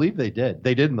 Yeah, I believe they did.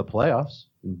 They did in the playoffs.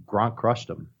 Gronk crushed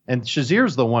them. And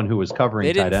Shazier's the one who was covering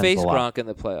They tight didn't ends face a lot. Gronk in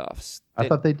the playoffs. I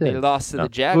thought they did. They lost to the Who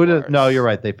Jaguars. did- no, you're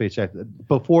right. They faced Jack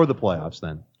before the playoffs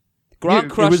then.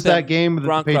 Gronk crushed It was them. that game that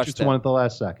Gronk the crushed Patriots them. won at the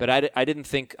last second. But I didn't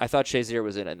think – I thought Shazier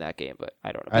was in that game, but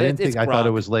I don't know. I didn't It's think. I thought it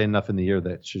Gronk. was late enough in the year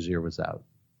that Shazier was out.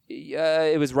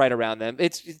 It was right around them.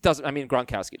 It doesn't – I mean,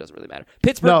 Gronkowski doesn't really matter.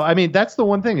 Pittsburgh – No, I mean, that's the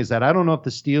one thing is that I don't know if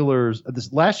the Steelers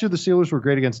last year the Steelers were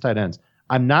great against tight ends.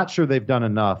 I'm not sure they've done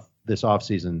enough this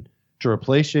offseason to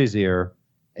replace Shazier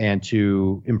and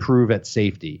to improve at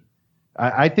safety.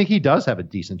 I think he does have a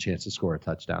decent chance to score a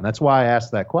touchdown. That's why I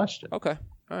asked that question. Okay.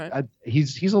 All right.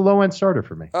 He's a low-end starter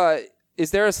for me.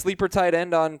 Is there a sleeper tight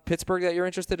end on Pittsburgh that you're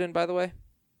interested in, by the way?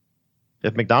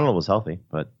 If McDonald was healthy,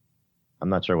 but I'm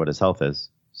not sure what his health is.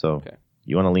 So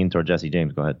You want to lean toward Jesse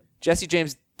James, go ahead. Jesse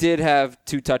James did have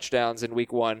 2 touchdowns in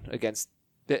week 1 against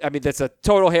 – I mean, that's a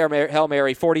total Hail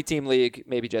Mary, 40-team league,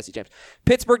 maybe Jesse James.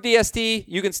 Pittsburgh DST,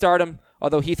 you can start him,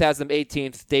 although Heath has them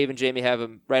 18th. Dave and Jamie have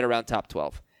him right around top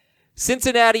 12.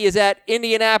 Cincinnati is at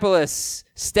Indianapolis.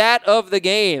 Stat of the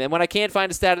game. And when I can't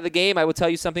find a stat of the game, I will tell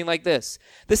you something like this.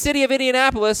 The city of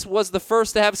Indianapolis was the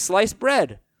first to have sliced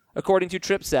bread, according to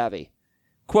Trip Savvy.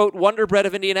 Quote, Wonder Bread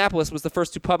of Indianapolis was the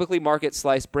first to publicly market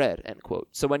sliced bread, end quote.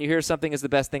 So when you hear something is the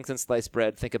best thing since sliced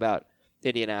bread, think about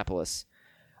Indianapolis.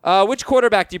 Which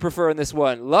quarterback do you prefer in this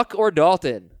one, Luck or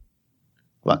Dalton?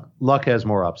 Luck has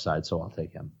more upside, so I'll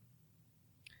take him.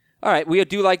 All right, we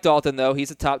do like Dalton, though.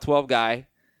 He's a top 12 guy.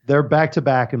 They're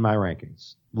back-to-back in my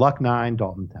rankings. Luck 9,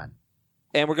 Dalton 10.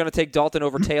 And we're going to take Dalton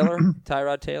over Taylor,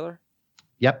 Tyrod Taylor?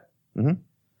 Yep. Mm-hmm.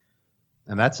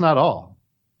 And that's not all.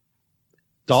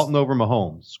 Dalton over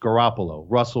Mahomes, Garoppolo,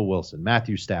 Russell Wilson,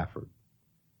 Matthew Stafford.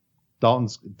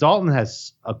 Dalton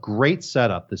has a great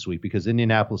setup this week because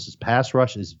Indianapolis' pass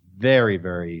rush is very,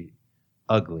 very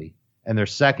ugly, and their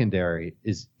secondary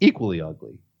is equally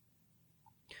ugly.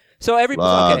 So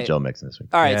Love Joe Mixon this week.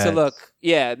 All right, Yes. so look,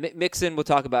 Mixon, we'll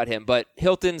talk about him, but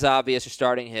Hilton's obvious, you're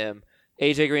starting him.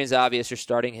 AJ Green's obvious, you're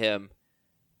starting him.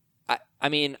 I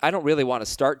mean, I don't really want to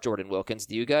start Jordan Wilkins.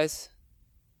 Do you guys?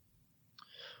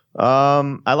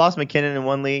 I lost McKinnon in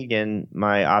one league, and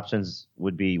my options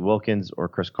would be Wilkins or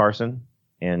Chris Carson,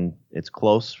 and it's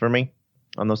close for me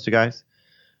on those 2 guys.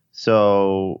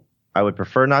 So I would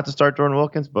prefer not to start Jordan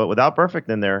Wilkins, but without Perfect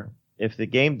in there, if the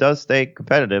game does stay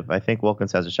competitive, I think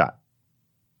Wilkins has a shot.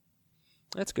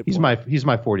 That's a good. He's my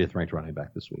 40th ranked running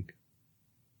back this week.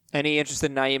 Any interest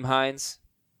in Nyheim Hines?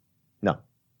 No.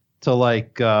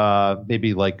 To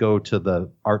maybe go to the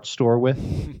art store with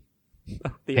The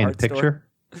paint art a picture.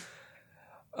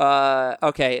 Store?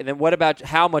 Okay, and then what about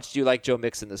how much do you like Joe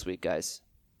Mixon this week, guys?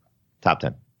 Top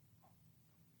 10.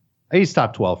 He's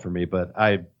top 12 for me, but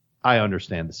I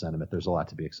understand the sentiment. There's a lot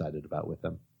to be excited about with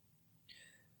him.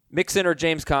 Mixon or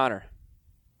James Conner?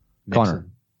 Conner.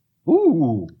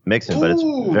 Ooh. Mixon, but it's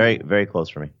very, very close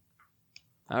for me.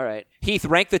 All right. Heath,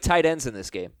 rank the tight ends in this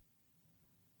game.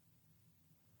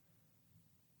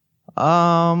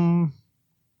 Ebron,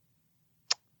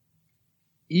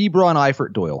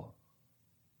 Eifert, Doyle.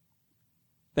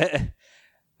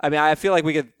 I mean, I feel like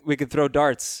we could throw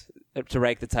darts to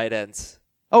rank the tight ends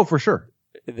Oh, for sure.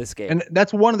 in this game. And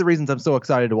that's one of the reasons I'm so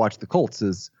excited to watch the Colts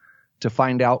is to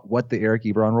find out what the Eric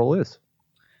Ebron role is.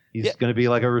 He's going to be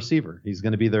like a receiver. He's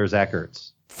going to be their Zach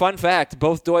Ertz. Fun fact,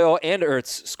 both Doyle and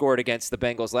Ertz scored against the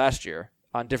Bengals last year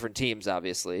on different teams,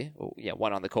 obviously. Well, yeah,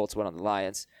 one on the Colts, one on the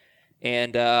Lions.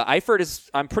 And Eifert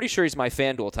I'm pretty sure he's my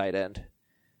FanDuel tight end.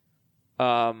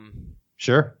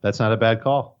 Sure, that's not a bad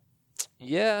call.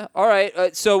 Yeah, all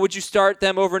right. So would you start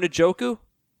them over Njoku?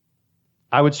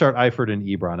 I would start Eifert and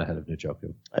Ebron ahead of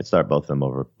Njoku. I'd start both of them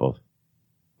over both.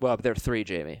 Well, they're 3,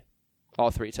 Jamie. All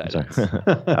 3 tight ends.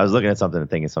 I was looking at something and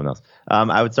thinking something else.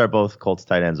 I would start both Colts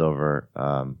tight ends over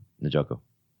Njoku.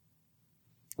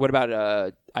 What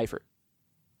about Eifert?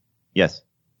 Yes.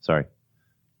 Sorry.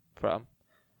 Problem.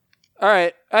 All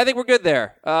right. I think we're good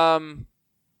there. No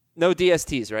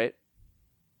DSTs, right?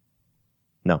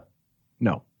 No.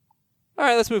 No. All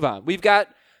right, let's move on. We've got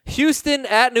Houston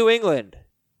at New England.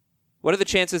 What are the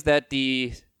chances that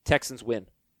the Texans win?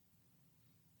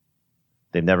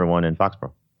 They've never won in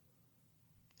Foxborough.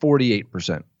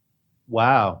 48%.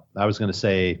 Wow. I was going to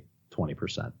say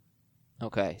 20%.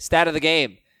 Okay. Stat of the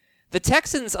game. The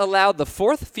Texans allowed the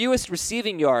 4th fewest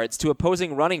receiving yards to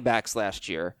opposing running backs last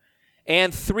year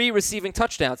and 3 receiving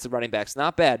touchdowns to running backs.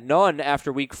 Not bad. None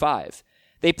after week 5.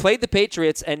 They played the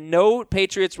Patriots, and no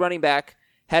Patriots running back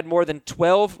had more than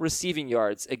 12 receiving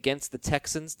yards against the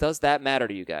Texans. Does that matter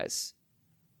to you guys?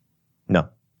 No.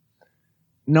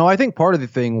 No, I think part of the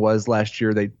thing was last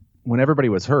year when everybody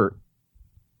was hurt,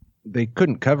 they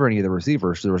couldn't cover any of the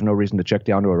receivers, so there was no reason to check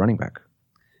down to a running back.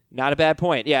 Not a bad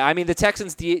point. Yeah, I mean, the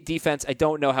Texans' defense, I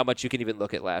don't know how much you can even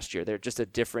look at last year. They're just a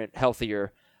different,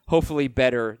 healthier, hopefully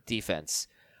better defense.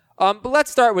 But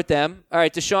let's start with them. All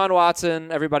right, Deshaun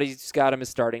Watson. Everybody's got him as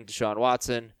starting Deshaun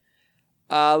Watson.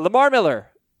 Lamar Miller.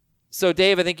 So,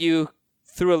 Dave, I think you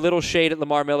threw a little shade at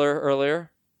Lamar Miller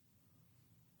earlier.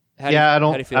 I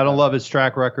don't love his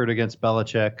track record against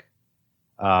Belichick.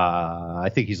 I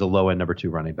think he's a low-end number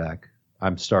 2 running back.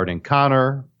 I'm starting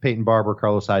Connor, Peyton Barber,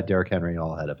 Carlos Hyde, Derrick Henry,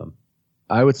 all ahead of him.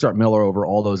 I would start Miller over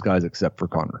all those guys except for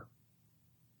Connor.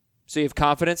 So you have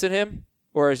confidence in him?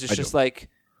 Or is it just like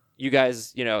you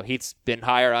guys, he's been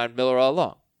higher on Miller all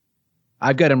along?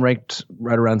 I've got him ranked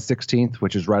right around 16th,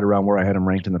 which is right around where I had him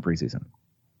ranked in the preseason.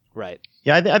 Right.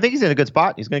 Yeah, I think he's in a good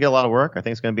spot. He's going to get a lot of work. I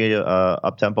think it's going to be a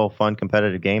up-tempo, fun,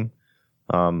 competitive game.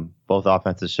 Both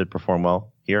offenses should perform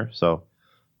well here. So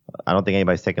I don't think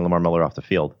anybody's taking Lamar Miller off the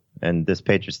field. And this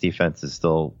Patriots defense is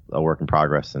still a work in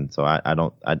progress. And so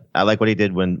I like what he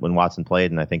did when Watson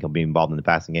played, and I think he'll be involved in the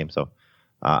passing game. So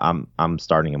I'm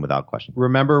starting him without question.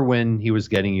 Remember when he was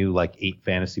getting you like 8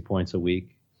 fantasy points a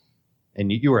week?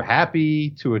 And you were happy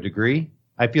to a degree?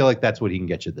 I feel like that's what he can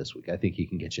get you this week. I think he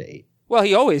can get you 8. Well,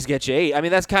 he always gets you 8. I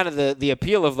mean, that's kind of the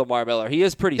appeal of Lamar Miller. He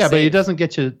is pretty safe. But he doesn't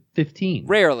get you 15.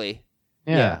 Rarely.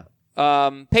 Yeah.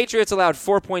 Patriots allowed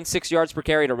 4.6 yards per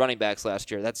carry to running backs last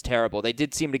year. That's terrible. They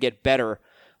did seem to get better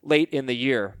late in the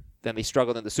year than they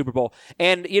struggled in the Super Bowl.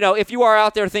 And, if you are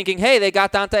out there thinking, hey, they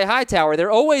got Dante Hightower,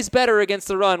 they're always better against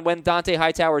the run when Dante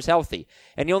Hightower is healthy.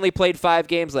 And he only played 5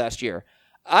 games last year.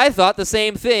 I thought the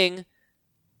same thing,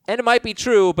 and it might be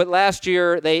true, but last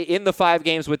year, in the 5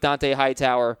 games with Dante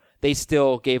Hightower, they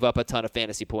still gave up a ton of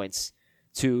fantasy points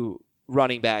to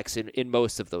running backs in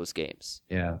most of those games.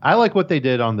 Yeah, I like what they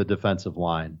did on the defensive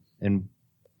line, and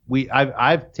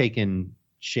I've taken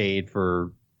shade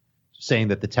for saying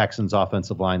that the Texans'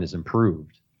 offensive line is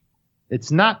improved.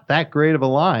 It's not that great of a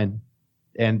line,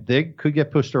 and they could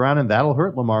get pushed around, and that'll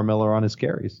hurt Lamar Miller on his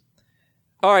carries.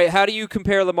 All right, how do you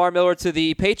compare Lamar Miller to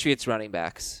the Patriots running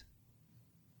backs?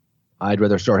 I'd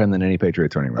rather start him than any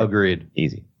Patriots running back. Agreed.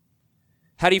 Easy.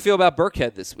 How do you feel about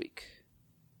Burkhead this week?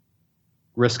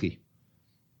 Risky.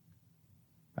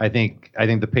 I think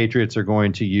the Patriots are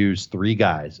going to use 3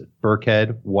 guys: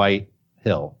 Burkhead, White,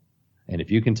 Hill. And if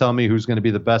you can tell me who's going to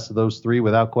be the best of those 3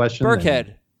 without question,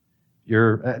 Burkhead.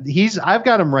 I've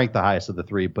got him ranked the highest of the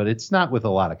 3, but it's not with a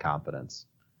lot of confidence.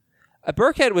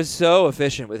 Burkhead was so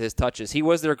efficient with his touches. He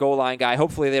was their goal line guy.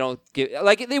 Hopefully they don't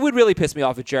they would really piss me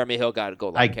off if Jeremy Hill got a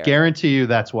goal line carry. Guarantee you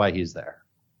that's why he's there.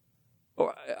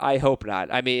 I hope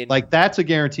not. I mean, that's a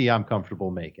guarantee I'm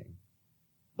comfortable making.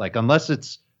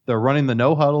 Unless they're running the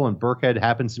no huddle and Burkhead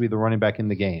happens to be the running back in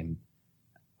the game.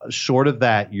 Short of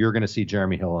that, you're going to see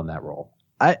Jeremy Hill in that role.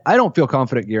 I don't feel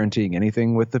confident guaranteeing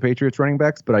anything with the Patriots running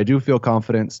backs, but I do feel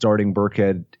confident starting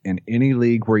Burkhead in any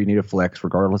league where you need a flex,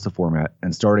 regardless of format,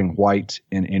 and starting White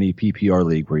in any PPR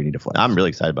league where you need a flex. I'm really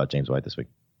excited about James White this week.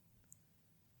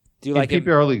 Do you like him?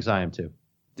 PPR leagues, I am too.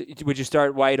 Would you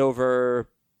start White over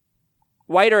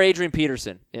White or Adrian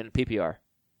Peterson in PPR?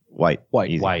 White.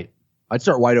 Easy. White. I'd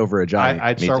start White over Ajayi.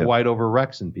 I'd start White over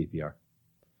Rex in PPR.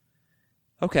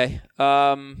 Okay.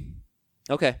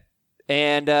 Okay.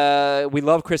 And we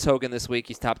love Chris Hogan this week.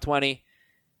 He's top 20.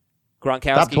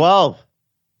 Gronkowski. Top 12.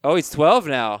 Oh, he's 12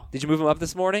 now. Did you move him up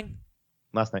this morning?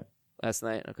 Last night.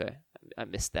 Okay. I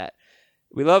missed that.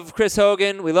 We love Chris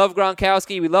Hogan. We love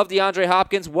Gronkowski. We love DeAndre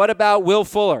Hopkins. What about Will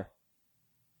Fuller?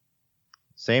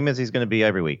 Same as he's going to be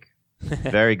every week.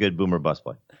 Very good boomer bust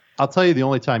play. I'll tell you the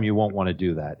only time you won't want to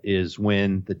do that is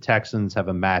when the Texans have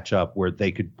a matchup where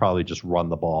they could probably just run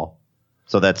the ball.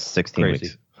 So that's 16 Crazy.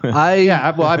 weeks.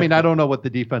 I don't know what the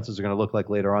defenses are going to look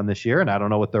like later on this year, and I don't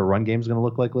know what their run game is going to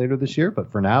look like later this year.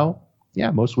 But for now,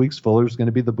 most weeks Fuller's going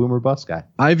to be the boomer bust guy.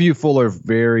 I view Fuller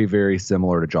very, very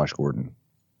similar to Josh Gordon.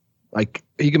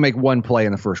 He can make one play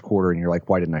in the first quarter, and you're like,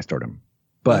 why didn't I start him?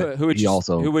 But who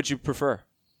would you prefer?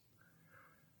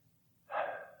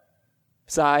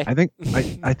 Cy?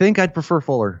 I think I'd prefer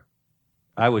Fuller.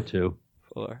 I would too.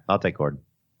 Fuller. I'll take Gordon.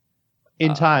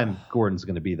 In time, Gordon's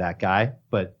going to be that guy,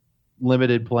 but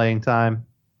limited playing time,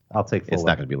 I'll take Fuller. It's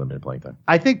not going to be limited playing time.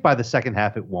 I think by the second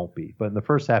half it won't be, but in the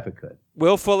first half it could.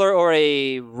 Will Fuller or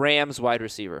a Rams wide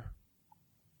receiver?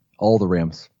 All the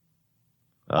Rams.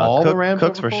 The Rams?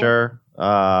 Cooks for sure.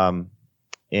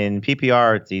 In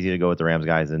PPR, it's easy to go with the Rams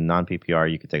guys. In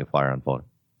non-PPR, you could take a flyer on Fuller.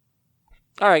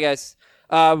 All right, guys.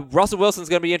 Russell Wilson's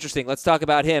going to be interesting. Let's talk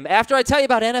about him after I tell you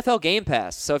about NFL Game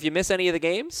Pass. So if you miss any of the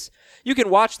games, you can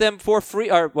watch them for free,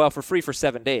 for free for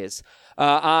 7 days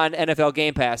on NFL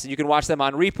Game Pass. And you can watch them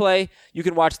on replay. You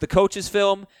can watch the coaches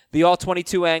film, the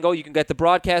all-22 angle. You can get the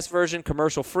broadcast version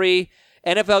commercial-free.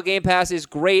 NFL Game Pass is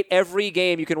great. Every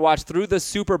game you can watch through the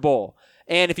Super Bowl.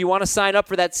 And if you want to sign up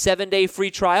for that 7-day free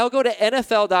trial, go to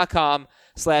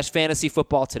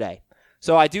NFL.com/fantasyfootball today.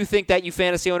 So I do think that you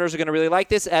fantasy owners are going to really like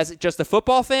this as just a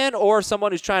football fan or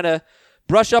someone who's trying to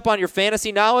brush up on your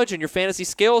fantasy knowledge and your fantasy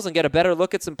skills and get a better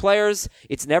look at some players.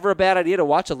 It's never a bad idea to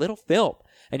watch a little film.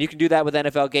 And you can do that with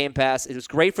NFL Game Pass. It was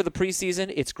great for the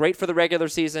preseason. It's great for the regular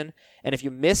season. And if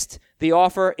you missed the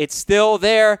offer, it's still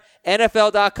there.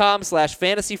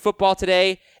 NFL.com/fantasyfootball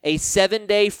today. A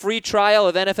 7-day free trial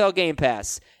of NFL Game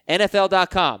Pass.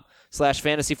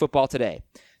 NFL.com/fantasyfootball today.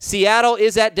 Seattle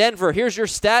is at Denver. Here's your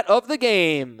stat of the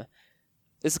game.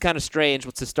 This is kind of strange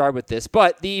to start with this,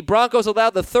 but the Broncos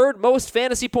allowed the third most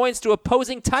fantasy points to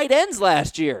opposing tight ends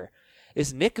last year.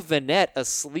 Is Nick Vannett a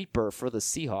sleeper for the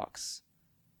Seahawks?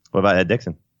 What about Ed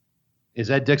Dixon? Is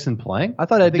Ed Dixon playing? I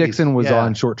thought Ed Dixon was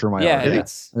on short-term IR. Yeah, I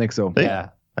think so. Yeah.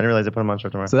 I didn't realize they put him on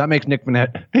short term. So that makes Nick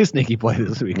Vannett a sneaky play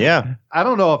this week. Yeah. I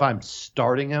don't know if I'm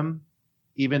starting him,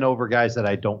 even over guys that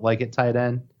I don't like at tight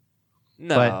end.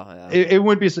 No. But it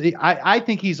wouldn't be. I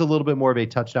think he's a little bit more of a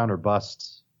touchdown or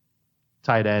bust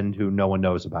tight end who no one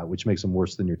knows about, which makes him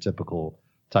worse than your typical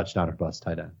touchdown or bust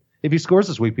tight end. If he scores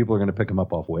this week, people are going to pick him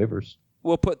up off waivers.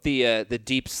 We'll put the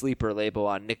deep sleeper label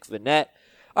on Nick Vannett.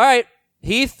 All right,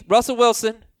 Heath, Russell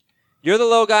Wilson. You're the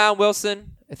low guy on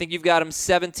Wilson. I think you've got him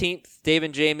 17th. Dave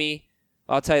and Jamie,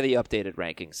 I'll tell you the updated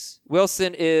rankings.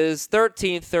 Wilson is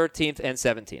 13th, and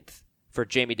 17th for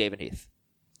Jamie, Dave, and Heath.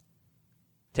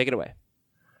 Take it away.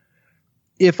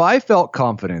 If I felt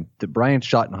confident that Brian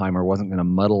Schottenheimer wasn't going to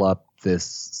muddle up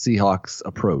this Seahawks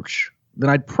approach, then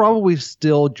I'd probably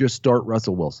still just start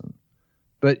Russell Wilson.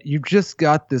 But you've just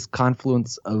got this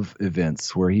confluence of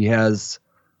events where he has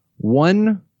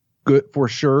one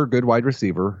good wide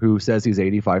receiver who says he's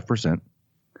 85%,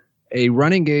 a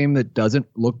running game that doesn't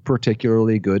look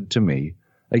particularly good to me,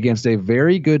 against a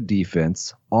very good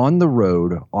defense on the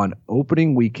road on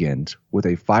opening weekend with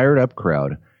a fired up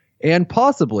crowd, and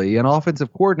possibly an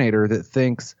offensive coordinator that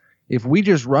thinks if we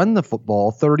just run the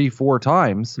football 34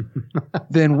 times,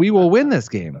 then we will win this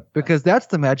game because that's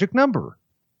the magic number.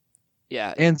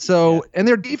 Yeah. And so, and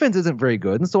their defense isn't very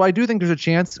good. And so I do think there's a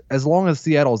chance, as long as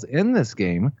Seattle's in this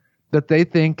game, that they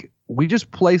think we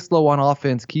just play slow on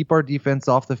offense, keep our defense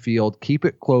off the field, keep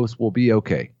it close, we'll be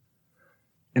okay.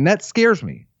 And that scares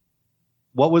me.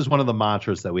 What was one of the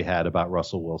mantras that we had about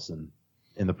Russell Wilson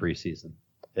in the preseason?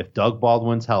 If Doug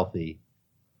Baldwin's healthy,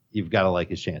 you've got to like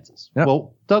his chances. Yep.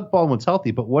 Well, Doug Baldwin's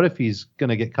healthy, but what if he's going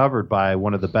to get covered by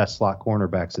one of the best slot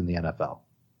cornerbacks in the NFL?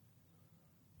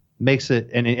 Makes it,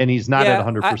 and he's not at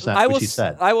 100%, which he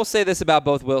said. I will say this about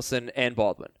both Wilson and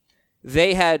Baldwin.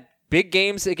 They had big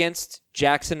games against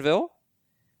Jacksonville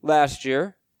last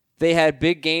year. They had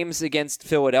big games against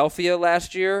Philadelphia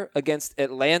last year, against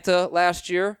Atlanta last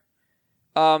year.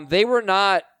 They were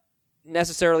not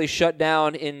necessarily shut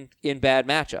down in bad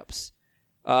matchups.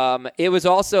 It was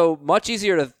also much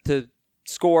easier to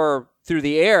score through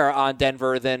the air on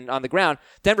Denver than on the ground.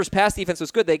 Denver's pass defense was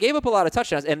good. They gave up a lot of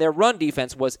touchdowns, and their run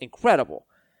defense was incredible,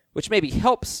 which maybe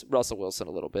helps Russell Wilson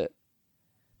a little bit.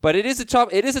 But it is a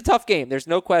tough game. There's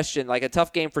no question, like a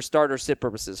tough game for starter sit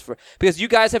purposes. Because you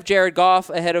guys have Jared Goff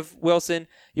ahead of Wilson.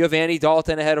 You have Andy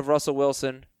Dalton ahead of Russell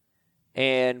Wilson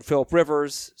and Phillip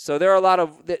Rivers. So there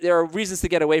are reasons to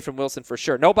get away from Wilson for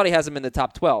sure. Nobody has him in the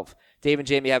top 12. Dave and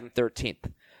Jamie have him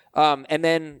 13th. And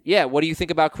then, what do you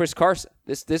think about Chris Carson?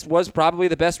 This was probably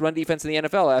the best run defense in the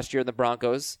NFL last year in the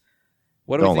Broncos.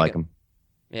 What do we think? Don't like him.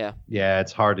 Yeah. Yeah,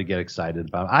 it's hard to get excited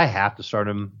about him. I have to start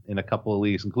him in a couple of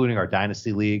leagues, including our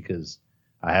Dynasty League, because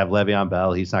I have Le'Veon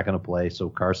Bell. He's not going to play, so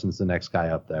Carson's the next guy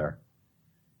up there.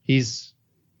 He's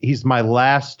my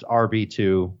last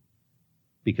RB2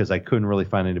 because I couldn't really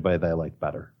find anybody that I liked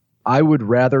better. I would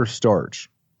rather start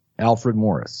Alfred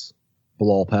Morris,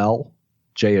 Bilal Powell,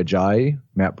 Jay Ajayi,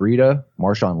 Matt Breida,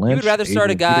 Marshawn Lynch. You would rather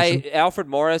start Adrian a guy, Peterson. Alfred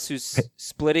Morris, who's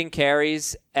splitting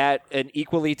carries at an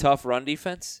equally tough run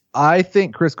defense? I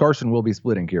think Chris Carson will be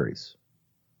splitting carries.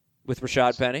 With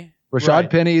Rashad Penny? Rashad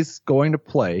Penny's going to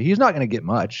play. He's not going to get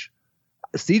much.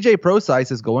 CJ Prosise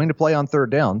is going to play on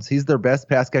third downs. He's their best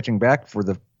pass catching back for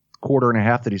the quarter and a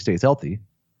half that he stays healthy.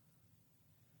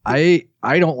 I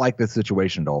don't like this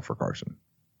situation at all for Carson.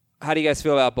 How do you guys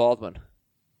feel about Baldwin?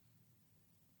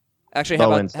 Actually,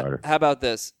 how about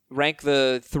this? Rank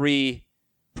the 3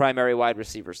 primary wide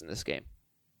receivers in this game.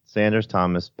 Sanders,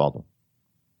 Thomas, Baldwin.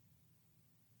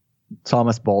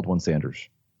 Thomas, Baldwin, Sanders.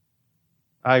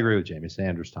 I agree with Jamie.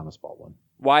 Sanders, Thomas, Baldwin.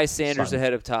 Why is Sanders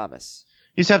ahead of Thomas?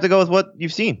 You just have to go with what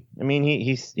you've seen. I mean,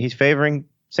 he's favoring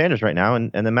Sanders right now,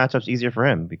 and the matchup's easier for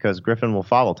him because Griffin will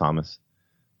follow Thomas.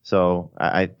 So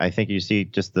I think you see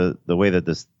just the way that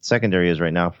this secondary is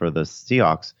right now for the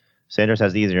Seahawks. Sanders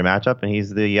has the easier matchup, and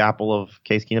he's the apple of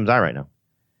Case Keenum's eye right now.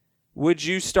 Would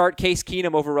you start Case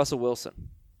Keenum over Russell Wilson?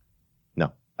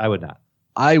 No. I would not.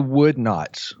 I would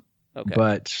not, Okay.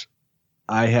 but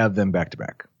I have them back to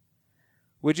back.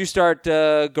 Would you start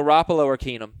Garoppolo or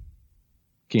Keenum?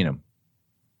 Keenum.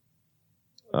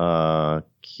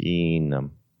 Keenum.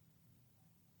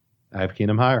 I have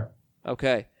Keenum higher.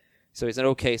 Okay. So he's an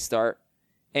okay start.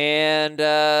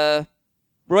 And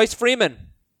Royce Freeman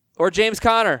or James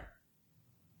Conner?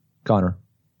 Connor.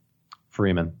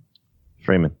 Freeman.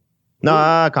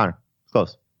 No, Connor.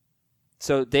 Close.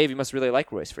 So, Dave, you must really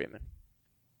like Royce Freeman.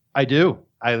 I do.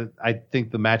 I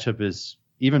think the matchup is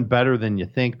even better than you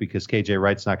think because KJ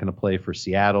Wright's not going to play for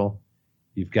Seattle.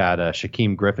 You've got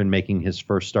Shaquem Griffin making his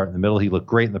first start in the middle. He looked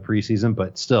great in the preseason,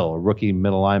 but still a rookie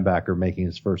middle linebacker making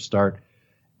his first start.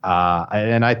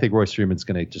 And I think Royce Freeman's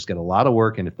going to just get a lot of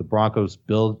work. And if the Broncos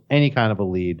build any kind of a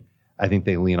lead, I think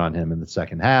they lean on him in the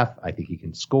second half. I think he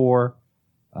can score.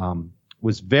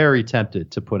 Was very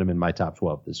tempted to put him in my top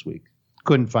 12 this week.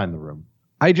 Couldn't find the room.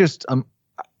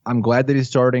 I'm glad that he's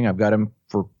starting. I've got him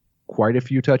for quite a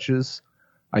few touches.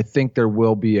 I think there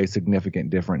will be a significant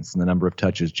difference in the number of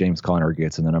touches James Conner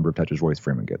gets and the number of touches Royce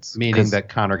Freeman gets. Meaning that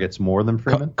Conner gets more than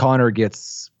Freeman? Conner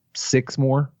gets 6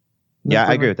 more. Yeah,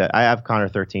 I agree with that. I have Connor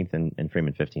 13th and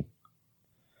Freeman 15th.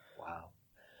 Wow.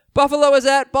 Buffalo is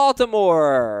at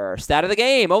Baltimore. Stat of the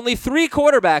game. Only 3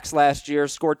 quarterbacks last year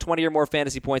scored 20 or more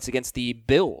fantasy points against the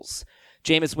Bills.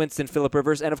 Jameis Winston, Phillip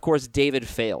Rivers, and, of course, David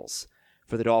Fales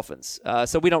for the Dolphins.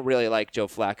 So we don't really like Joe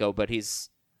Flacco, but he's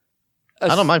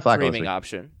I don't mind Flacco streaming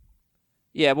option.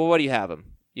 Yeah, well, what do you have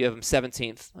him? You have him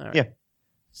 17th. All right. Yeah.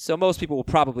 So most people will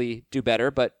probably do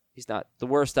better, but he's not the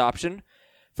worst option.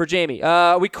 For Jamie,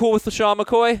 are we cool with LeSean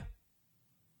McCoy?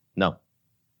 No.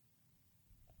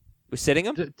 We're sitting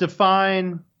him?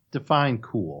 Define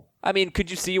cool. I mean, could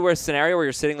you see a scenario where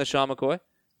you're sitting LeSean McCoy?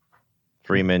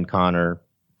 Freeman, Connor,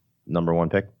 number 1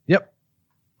 pick. Yep.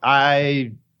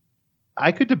 I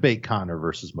could debate Connor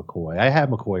versus McCoy. I have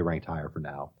McCoy ranked higher for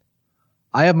now.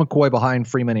 I have McCoy behind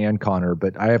Freeman and Connor,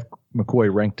 but I have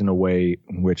McCoy ranked in a way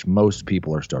in which most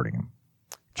people are starting him.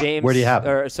 James, where do you have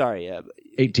him? Or sorry,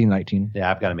 18, 19. Yeah,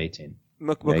 I've got him 18. Yeah,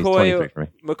 he's 23 for me.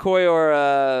 McCoy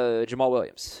or Jamal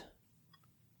Williams.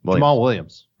 Jamal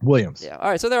Williams. Yeah. All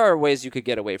right. So there are ways you could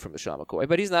get away from LeSean McCoy,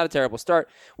 but he's not a terrible start.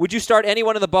 Would you start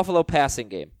anyone in the Buffalo passing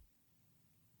game?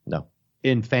 No.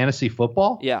 In fantasy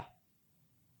football? Yeah.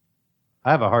 I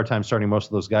have a hard time starting most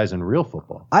of those guys in real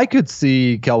football. I could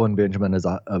see Kelvin Benjamin as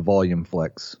a volume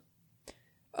flex.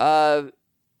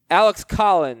 Alex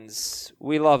Collins,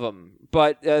 we love him.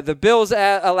 But the Bills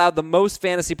allowed the most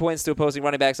fantasy points to opposing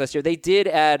running backs last year. They did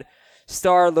add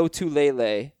Star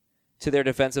Lotulelei to their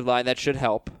defensive line. That should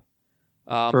help.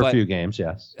 For a few games,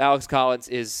 yes. Alex Collins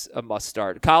is a must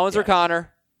start. Collins or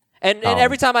Connor? And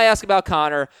every time I ask about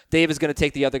Connor, Dave is going to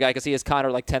take the other guy because he has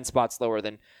Connor like 10 spots lower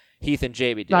than Heath and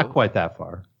Jamie do. Not quite that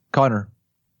far. Connor.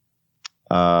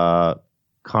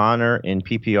 Connor in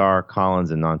PPR,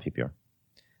 Collins in non-PPR.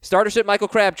 Startership Michael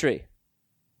Crabtree.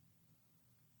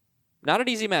 Not an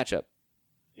easy matchup.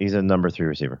 He's a number 3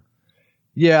 receiver.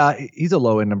 Yeah, he's a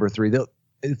low-end number 3.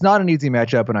 It's not an easy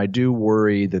matchup, and I do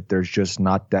worry that there's just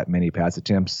not that many pass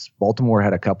attempts. Baltimore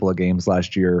had a couple of games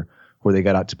last year where they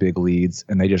got out to big leads,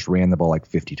 and they just ran the ball like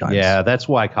 50 times. Yeah, that's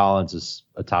why Collins is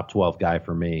a top 12 guy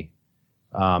for me.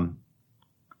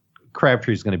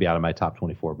 Crabtree's going to be out of my top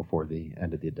 24 before the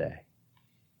end of the day.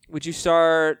 Would you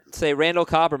start, say, Randall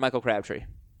Cobb or Michael Crabtree?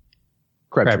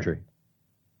 Crabtree.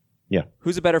 Yeah.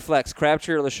 Who's a better flex,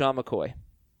 Crabtree or LeSean McCoy?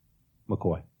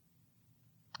 McCoy.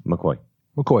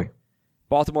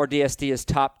 Baltimore DST is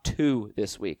top 2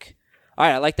 this week. All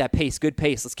right, I like that pace. Good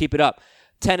pace. Let's keep it up.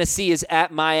 Tennessee is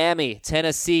at Miami. Stat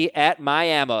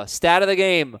of the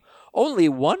game. Only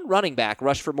one running back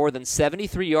rushed for more than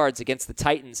 73 yards against the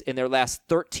Titans in their last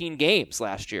 13 games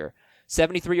last year.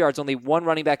 73 yards, only one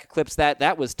running back eclipsed that.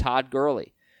 That was Todd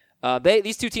Gurley.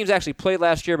 These two teams actually played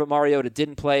last year, but Mariota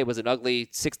didn't play. It was an ugly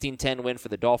 16-10 win for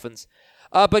the Dolphins.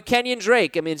 But Kenyon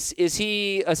Drake, I mean, is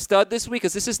he a stud this week?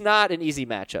 Because this is not an easy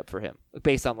matchup for him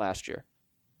based on last year.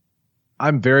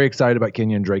 I'm very excited about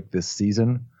Kenyon Drake this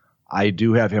season. I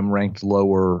do have him ranked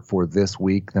lower for this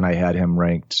week than I had him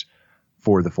ranked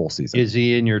for the full season. Is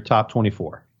he in your top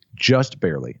 24? Just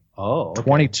barely. Oh, okay.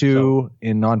 22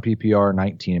 in non-PPR,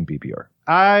 19 in PPR.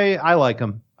 I like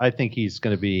him. I think he's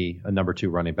going to be a number 2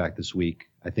 running back this week.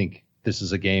 I think this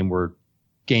is a game where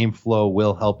game flow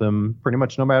will help him pretty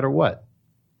much no matter what.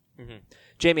 Mm-hmm.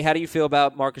 Jamie, how do you feel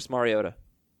about Marcus Mariota?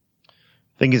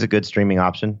 I think he's a good streaming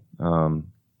option.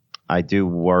 I do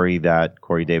worry that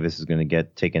Corey Davis is going to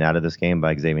get taken out of this game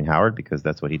by Xavier Howard because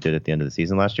that's what he did at the end of the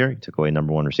season last year. He took away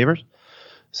number 1 receivers.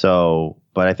 So,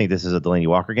 but I think this is a Delaney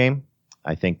Walker game.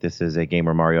 I think this is a game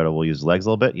where Mariota will use his legs a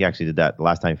little bit. He actually did that the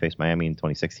last time he faced Miami in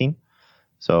 2016.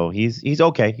 So he's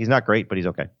okay. He's not great, but he's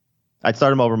okay. I'd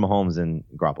start him over Mahomes and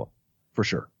Garoppolo. For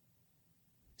sure.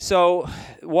 So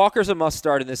Walker's a must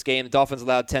start in this game. The Dolphins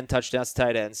allowed 10 touchdowns to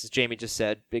tight ends, as Jamie just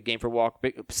said. Big game for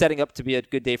Walker. Setting up to be a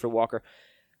good day for Walker.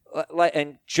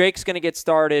 And Drake's going to get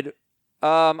started.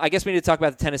 I guess we need to talk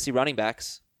about the Tennessee running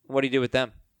backs. What do you do with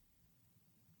them?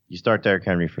 You start Derrick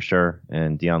Henry for sure,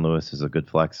 and Deion Lewis is a good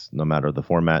flex no matter the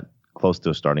format, close to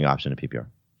a starting option in PPR.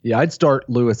 Yeah, I'd start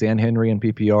Lewis and Henry in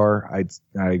PPR.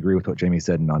 I agree with what Jamie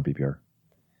said in non-PPR.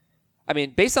 I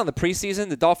mean, based on the preseason,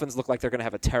 the Dolphins look like they're going to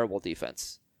have a terrible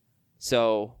defense.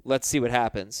 So let's see what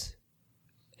happens.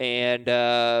 And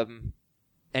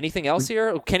anything else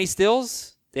here? Kenny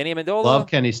Stills? Danny Amendola? Love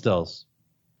Kenny Stills.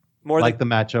 More like the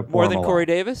matchup. More than Corey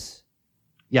Davis?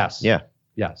 Yes. Yeah.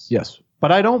 Yes.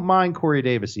 But I don't mind Corey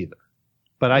Davis either.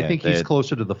 But I think he's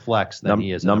closer to the flex than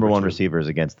he is. Number 1 receivers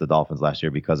against the Dolphins last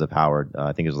year because of Howard.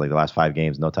 I think it was like the last 5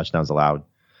 games, no touchdowns allowed.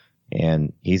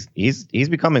 And he's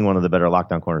becoming one of the better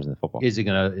lockdown corners in the football. Is he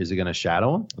gonna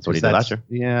shadow him? That's what he did last year.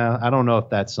 Yeah, I don't know if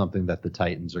that's something that the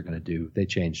Titans are gonna do. They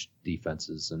changed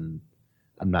defenses, and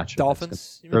I'm not sure.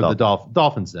 Dolphins? The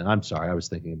Dolphins. Then I'm sorry, I was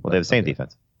thinking. Well, they have the same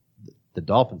defense. The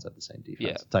Dolphins have the same defense.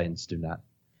 Yeah. The Titans do not.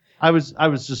 I was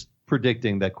just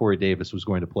predicting that Corey Davis was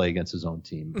going to play against his own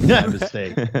team. My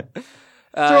mistake.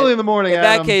 It's early in the morning. In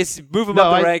Adam. that case, move him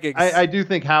up the rankings. I do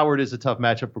think Howard is a tough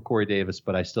matchup for Corey Davis,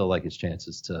 but I still like his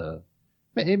chances to.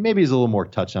 Maybe he's a little more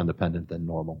touchdown dependent than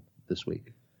normal this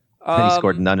week. He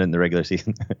scored none in the regular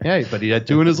season. Yeah, but he had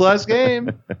 2 in his last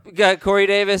game. You got Corey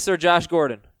Davis or Josh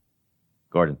Gordon?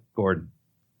 Gordon.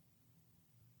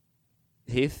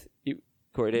 Heath?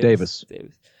 Corey Davis?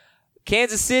 Davis.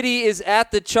 Kansas City is at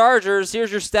the Chargers.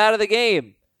 Here's your stat of the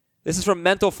game. This is from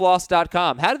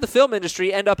mentalfloss.com. How did the film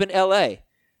industry end up in L.A.?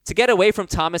 To get away from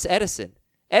Thomas Edison.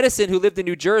 Edison, who lived in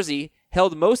New Jersey,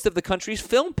 held most of the country's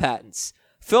film patents.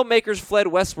 Filmmakers fled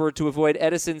westward to avoid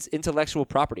Edison's intellectual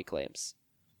property claims.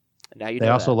 And now you know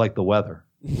They also that. like the weather.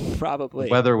 Probably.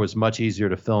 The weather was much easier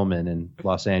to film in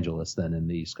Los Angeles than in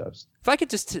the East Coast. If I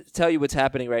could just tell you what's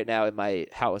happening right now in my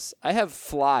house, I have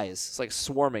flies. It's like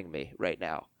swarming me right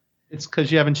now. It's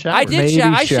because you haven't showered. I did. Maybe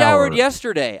I showered shower.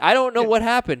 yesterday. I don't know what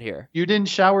happened here. You didn't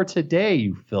shower today,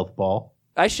 you filth ball.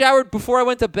 I showered before I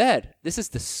went to bed. This is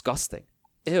disgusting.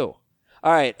 Ew.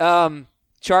 All right.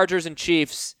 Chargers and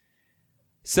Chiefs.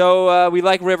 So we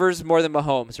like Rivers more than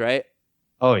Mahomes, right?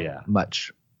 Oh, yeah.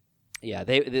 Much. Yeah,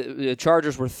 the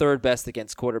Chargers were third best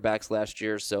against quarterbacks last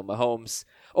year, so Mahomes,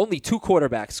 only 2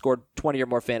 quarterbacks scored 20 or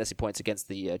more fantasy points against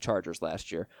the Chargers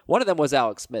last year. One of them was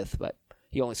Alex Smith, but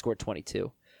he only scored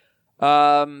 22.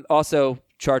 Also,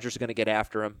 Chargers are going to get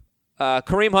after him.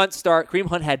 Kareem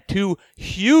Hunt had 2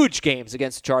 huge games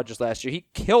against the Chargers last year. He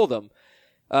killed them.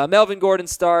 Melvin Gordon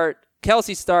start.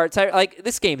 Kelsey start.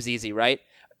 This game's easy, right?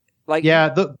 Yeah,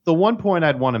 the one point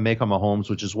I'd want to make on Mahomes,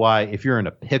 which is why if you're in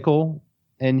a pickle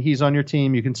and he's on your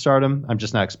team, you can start him. I'm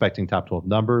just not expecting top 12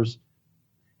 numbers.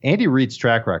 Andy Reid's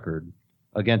track record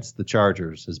against the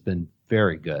Chargers has been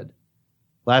very good.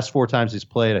 Last 4 times he's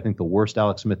played, I think the worst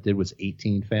Alex Smith did was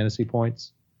 18 fantasy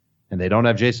points. And they don't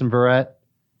have Jason Verrett,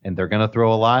 and they're going to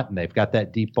throw a lot, and they've got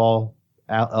that deep ball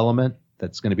element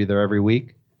that's going to be there every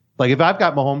week. Like if I've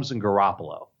got Mahomes and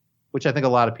Garoppolo, which I think a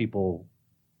lot of people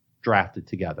drafted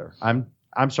together, I'm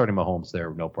starting Mahomes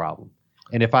there, no problem.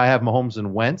 And if I have Mahomes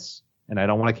and Wentz, and I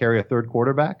don't want to carry a third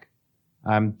quarterback,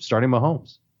 I'm starting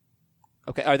Mahomes.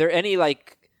 Okay, are there any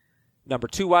number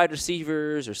 2 wide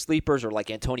receivers or sleepers or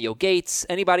Antonio Gates,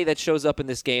 anybody that shows up in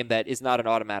this game that is not an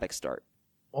automatic start?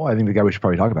 Oh, I think the guy we should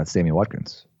probably talk about is Sammy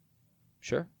Watkins.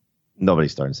 Sure.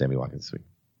 Nobody's starting Sammy Watkins this week.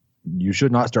 You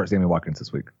should not start Sammy Watkins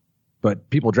this week. But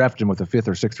people drafted him with a 5th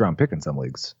or 6th round pick in some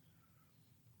leagues.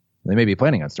 They may be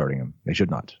planning on starting him. They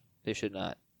should not. They should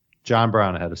not. John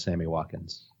Brown ahead of Sammy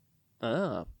Watkins.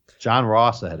 Oh. John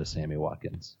Ross ahead of Sammy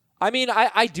Watkins. I mean,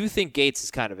 I do think Gates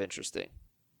is kind of interesting.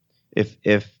 If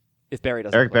Barry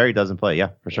doesn't Eric play. Berry doesn't play, yeah,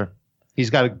 for sure. He's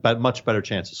got a much better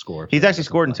chance to score. He's actually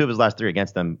scored in 2 of his last 3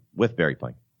 against them with Berry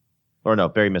playing. Or no,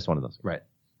 Berry missed one of those. Right.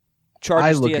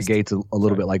 Chargers I look DS at Gates a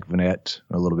little bit like Vanette,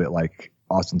 a little bit like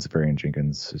Austin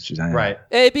Safarian-Jenkins. It's just, Right.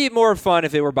 It'd be more fun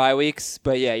if it were bye weeks,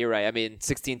 but yeah, you're right. I mean,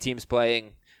 16 teams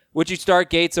playing. Would you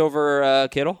start Gates over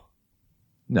Kittle?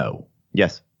 No.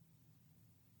 Yes.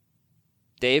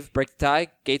 Dave, break the tie.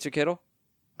 Gates or Kittle?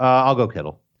 I'll go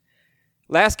Kittle.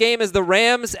 Last game is the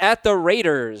Rams at the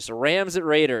Raiders. Rams at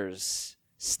Raiders.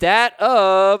 Stat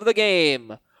of the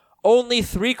game. Only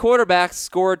 3 quarterbacks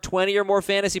scored 20 or more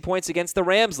fantasy points against the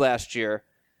Rams last year.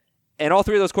 And all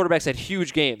 3 of those quarterbacks had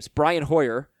huge games. Brian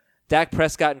Hoyer, Dak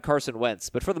Prescott, and Carson Wentz.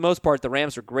 But for the most part, the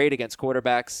Rams are great against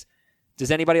quarterbacks. Does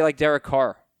anybody like Derek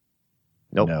Carr?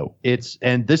 Nope. No.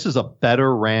 And this is a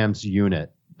better Rams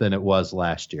unit than it was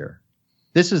last year.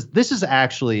 This is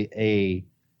actually a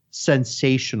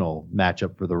sensational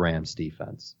matchup for the Rams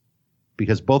defense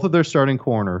because both of their starting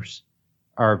corners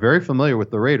are very familiar with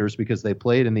the Raiders because they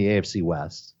played in the AFC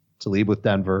West. Talib with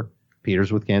Denver,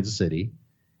 Peters with Kansas City.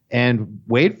 And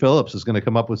Wade Phillips is going to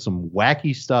come up with some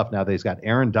wacky stuff now that he's got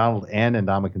Aaron Donald and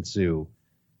Ndamukong Suh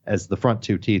as the front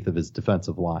 2 teeth of his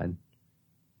defensive line.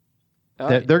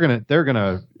 They're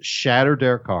gonna shatter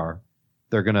Derek Carr.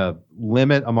 They're gonna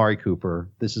limit Amari Cooper.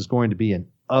 This is going to be an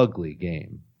ugly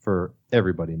game for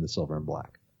everybody in the silver and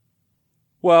black.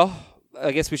 Well,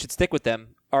 I guess we should stick with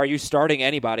them. Are you starting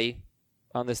anybody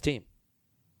on this team?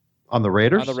 On the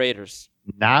Raiders? On the Raiders.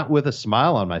 Not with a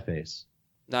smile on my face.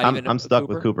 I'm stuck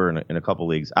with Cooper in a couple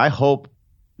leagues. I hope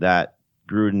that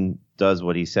Gruden does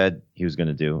what he said he was going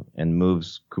to do and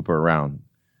moves Cooper around,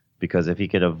 because if he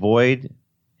could avoid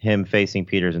him facing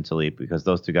Peters and Talib, because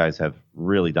those 2 guys have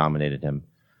really dominated him,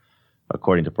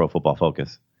 according to Pro Football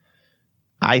Focus,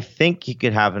 I think he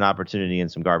could have an opportunity in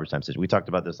some garbage time situations. We talked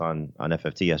about this on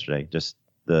FFT yesterday. Just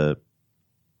the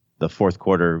fourth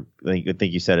quarter. I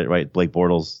think you said it right. Blake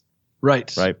Bortles,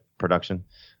 Right. Production,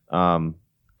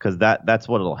 because that's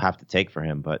what it'll have to take for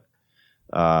him. But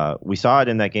we saw it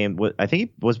in that game. I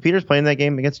think was Peters playing that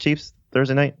game against Chiefs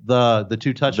Thursday night. The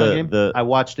 2 touchdown game. I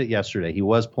watched it yesterday. He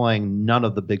was playing. None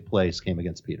of the big plays came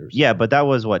against Peters. Yeah, but that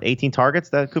was 18 targets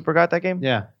that Cooper got that game.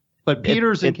 Yeah. But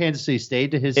Peters in Kansas City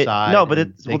stayed to his side. No, but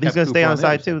he's going to stay on the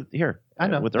side too here. I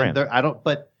know with the Rams.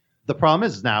 But the problem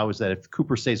is that if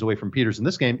Cooper stays away from Peters in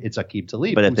this game, it's Aqib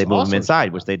Talib. But if they move him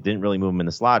inside, which they didn't really move him in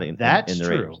the slot in the true.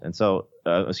 Raiders, and so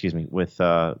with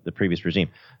the previous regime.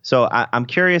 So I'm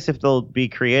curious if they'll be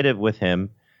creative with him.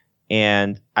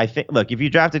 And I think, look, if you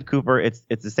drafted Cooper, it's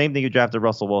the same thing you drafted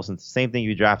Russell Wilson. It's the same thing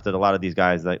you drafted a lot of these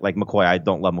guys like McCoy. I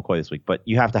don't love McCoy this week, but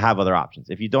you have to have other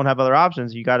options. If you don't have other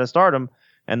options, you got to start him.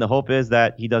 And the hope is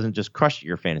that he doesn't just crush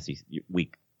your fantasy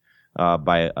week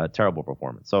by a terrible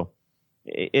performance. So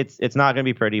it's not going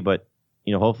to be pretty, but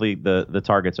hopefully the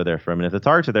targets are there for him. And if the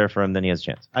targets are there for him, then he has a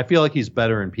chance. I feel like he's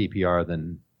better in PPR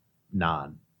than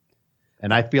non.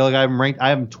 And I feel like I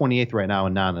have him 28th right now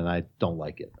in non, and I don't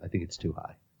like it. I think it's too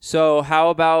high. So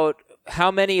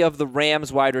how many of the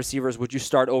Rams wide receivers would you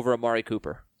start over Amari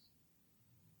Cooper?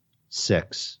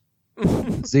 6.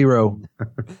 0.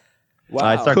 Wow.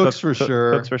 I'd start Cooks for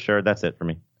sure. Cooks for sure. That's it for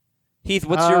me. Heath,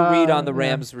 what's your read on the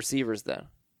Rams receivers then?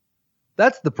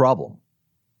 That's the problem.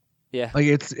 Yeah. Like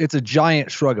it's a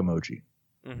giant shrug emoji.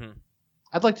 Mm-hmm.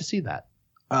 I'd like to see that.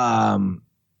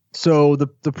 So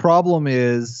the problem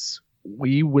is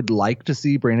we would like to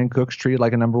see Brandon Cooks treated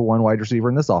like a number 1 wide receiver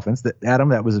in this offense. Adam,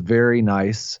 that was a very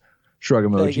nice shrug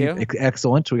emoji.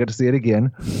 Excellent. We got to see it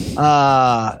again.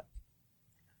 My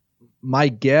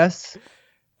guess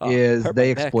is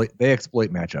they exploit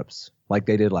matchups like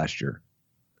they did last year.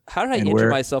 How did I injure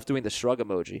myself doing the shrug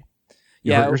emoji?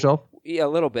 You hurt yourself? Yeah, a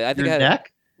little bit. I think your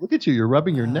neck? Look at you. You're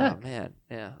rubbing your neck. Oh, man.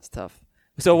 Yeah, it's tough.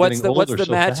 So what's the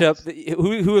matchup?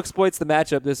 Who exploits the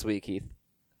matchup this week, Heath?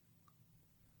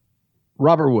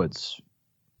 Robert Woods.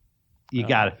 You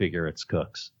got to figure it's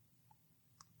Cooks.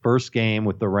 First game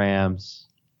with the Rams.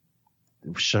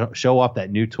 Show off that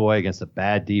new toy against a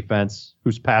bad defense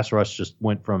whose pass rush just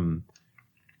went from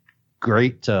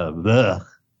great to ugh.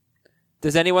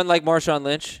 Does anyone like Marshawn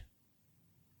Lynch?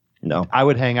 No. I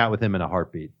would hang out with him in a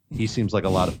heartbeat. He seems like a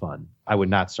lot of fun. I would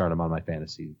not start him on my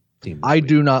fantasy team. I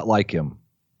do not like him.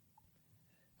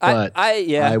 But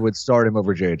I would start him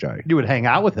over Jay. You would hang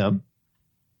out with him.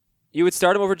 You would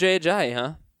start him over Jay,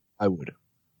 huh? I would.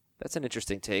 That's an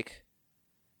interesting take.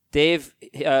 Dave,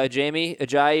 Jamie,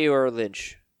 Ajayi, or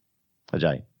Lynch?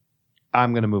 Ajayi.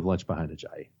 I'm going to move Lynch behind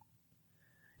Ajayi.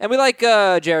 And we like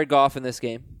Jared Goff in this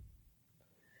game.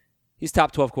 He's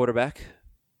top 12 quarterback.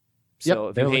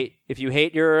 So if you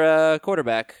hate your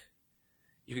quarterback,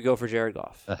 you could go for Jared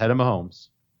Goff. Ahead of Mahomes.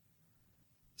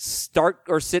 Start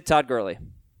or sit Todd Gurley.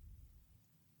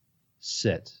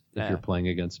 Sit if you're playing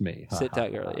against me. Sit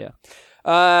Todd Gurley,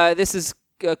 yeah. This is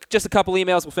just a couple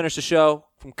emails. We'll finish the show.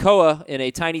 From Koa in a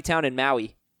tiny town in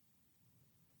Maui.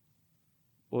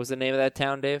 What was the name of that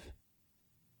town, Dave?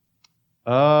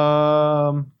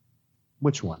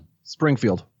 Which one?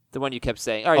 Springfield. The one you kept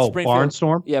saying. All right, Oh, Springfield.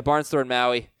 Barnstorm? Yeah, Barnstorm,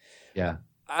 Maui. Yeah.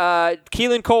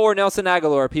 Keelan Cole or Nelson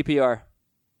Aguilar, PPR.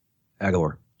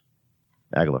 Aguilar.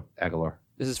 Aguilar.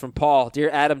 This is from Paul. Dear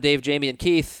Adam, Dave, Jamie, and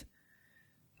Keith.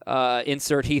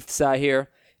 Insert Heath side here.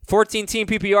 14-team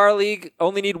PPR league.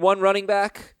 Only need one running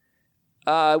back.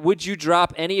 Would you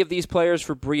drop any of these players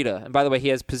for Breida? And by the way, he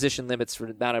has position limits for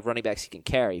the amount of running backs he can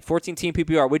carry. 14-team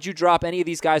PPR. Would you drop any of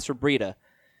these guys for Breida?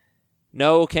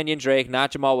 No Kenyon Drake,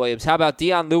 not Jamal Williams. How about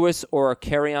Dion Lewis or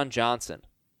Kerryon Johnson?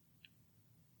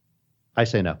 I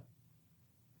say no.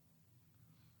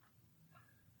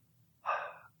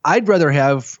 I'd rather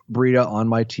have Breida on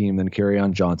my team than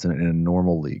Kerryon Johnson in a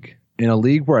normal league. In a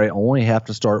league where I only have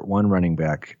to start one running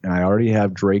back and I already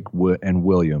have Drake and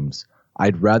Williams,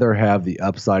 I'd rather have the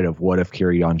upside of what if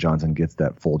Kerryon Johnson gets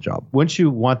that full job. Wouldn't you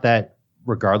want that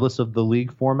regardless of the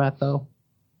league format, though?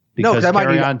 Because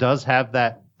Kerryon does have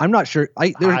that. I'm not sure.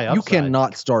 You upside.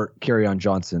 cannot start Kerryon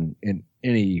Johnson in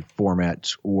any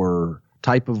format or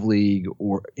type of league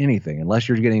or anything unless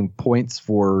you're getting points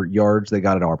for yards they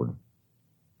got at Auburn.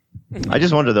 I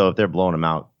just wonder though if they're blowing him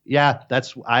out. Yeah,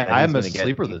 I'm a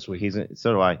sleeper this week.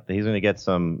 So do I. He's going to get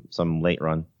some late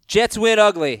run. Jets win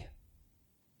ugly.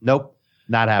 Nope,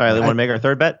 not All happening. right, want to make our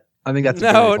third bet? I think that's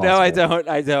No, I don't.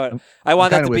 I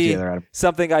want that to be there,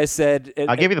 something I said.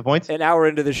 I'll give you the points. An hour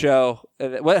into the show.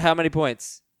 How many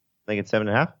points? I think it's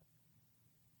 7.5.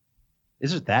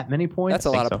 Is it that many points? That's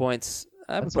a lot of points.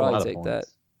 I would probably take that.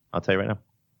 I'll tell you right now.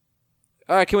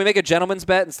 All right, can we make a gentleman's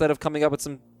bet instead of coming up with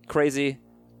some crazy?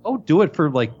 Oh, do it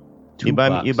for like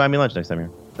 $2. You buy me lunch next time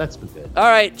here. That's good. All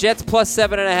right, Jets plus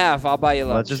 7.5. I'll buy you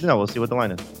lunch. Let's just we'll see what the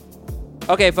line is.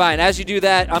 Okay, fine. As you do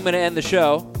that, I'm going to end the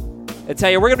show and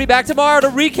tell you we're going to be back tomorrow to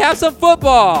recap some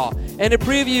football and to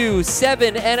preview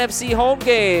 7 NFC home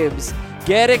games.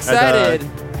 Get excited.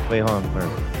 Wait, hold on.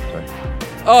 Sorry.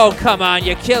 Oh, come on.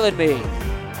 You're killing me.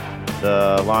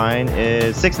 The line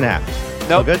is 6.5.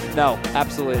 Nope. Good? No,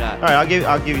 absolutely not. All right, I'll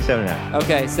give you 7.5.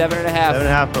 Okay, 7.5.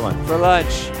 7.5 for lunch. For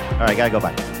lunch. All right, gotta go.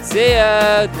 Bye. See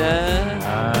ya.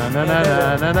 Na na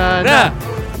na na na na.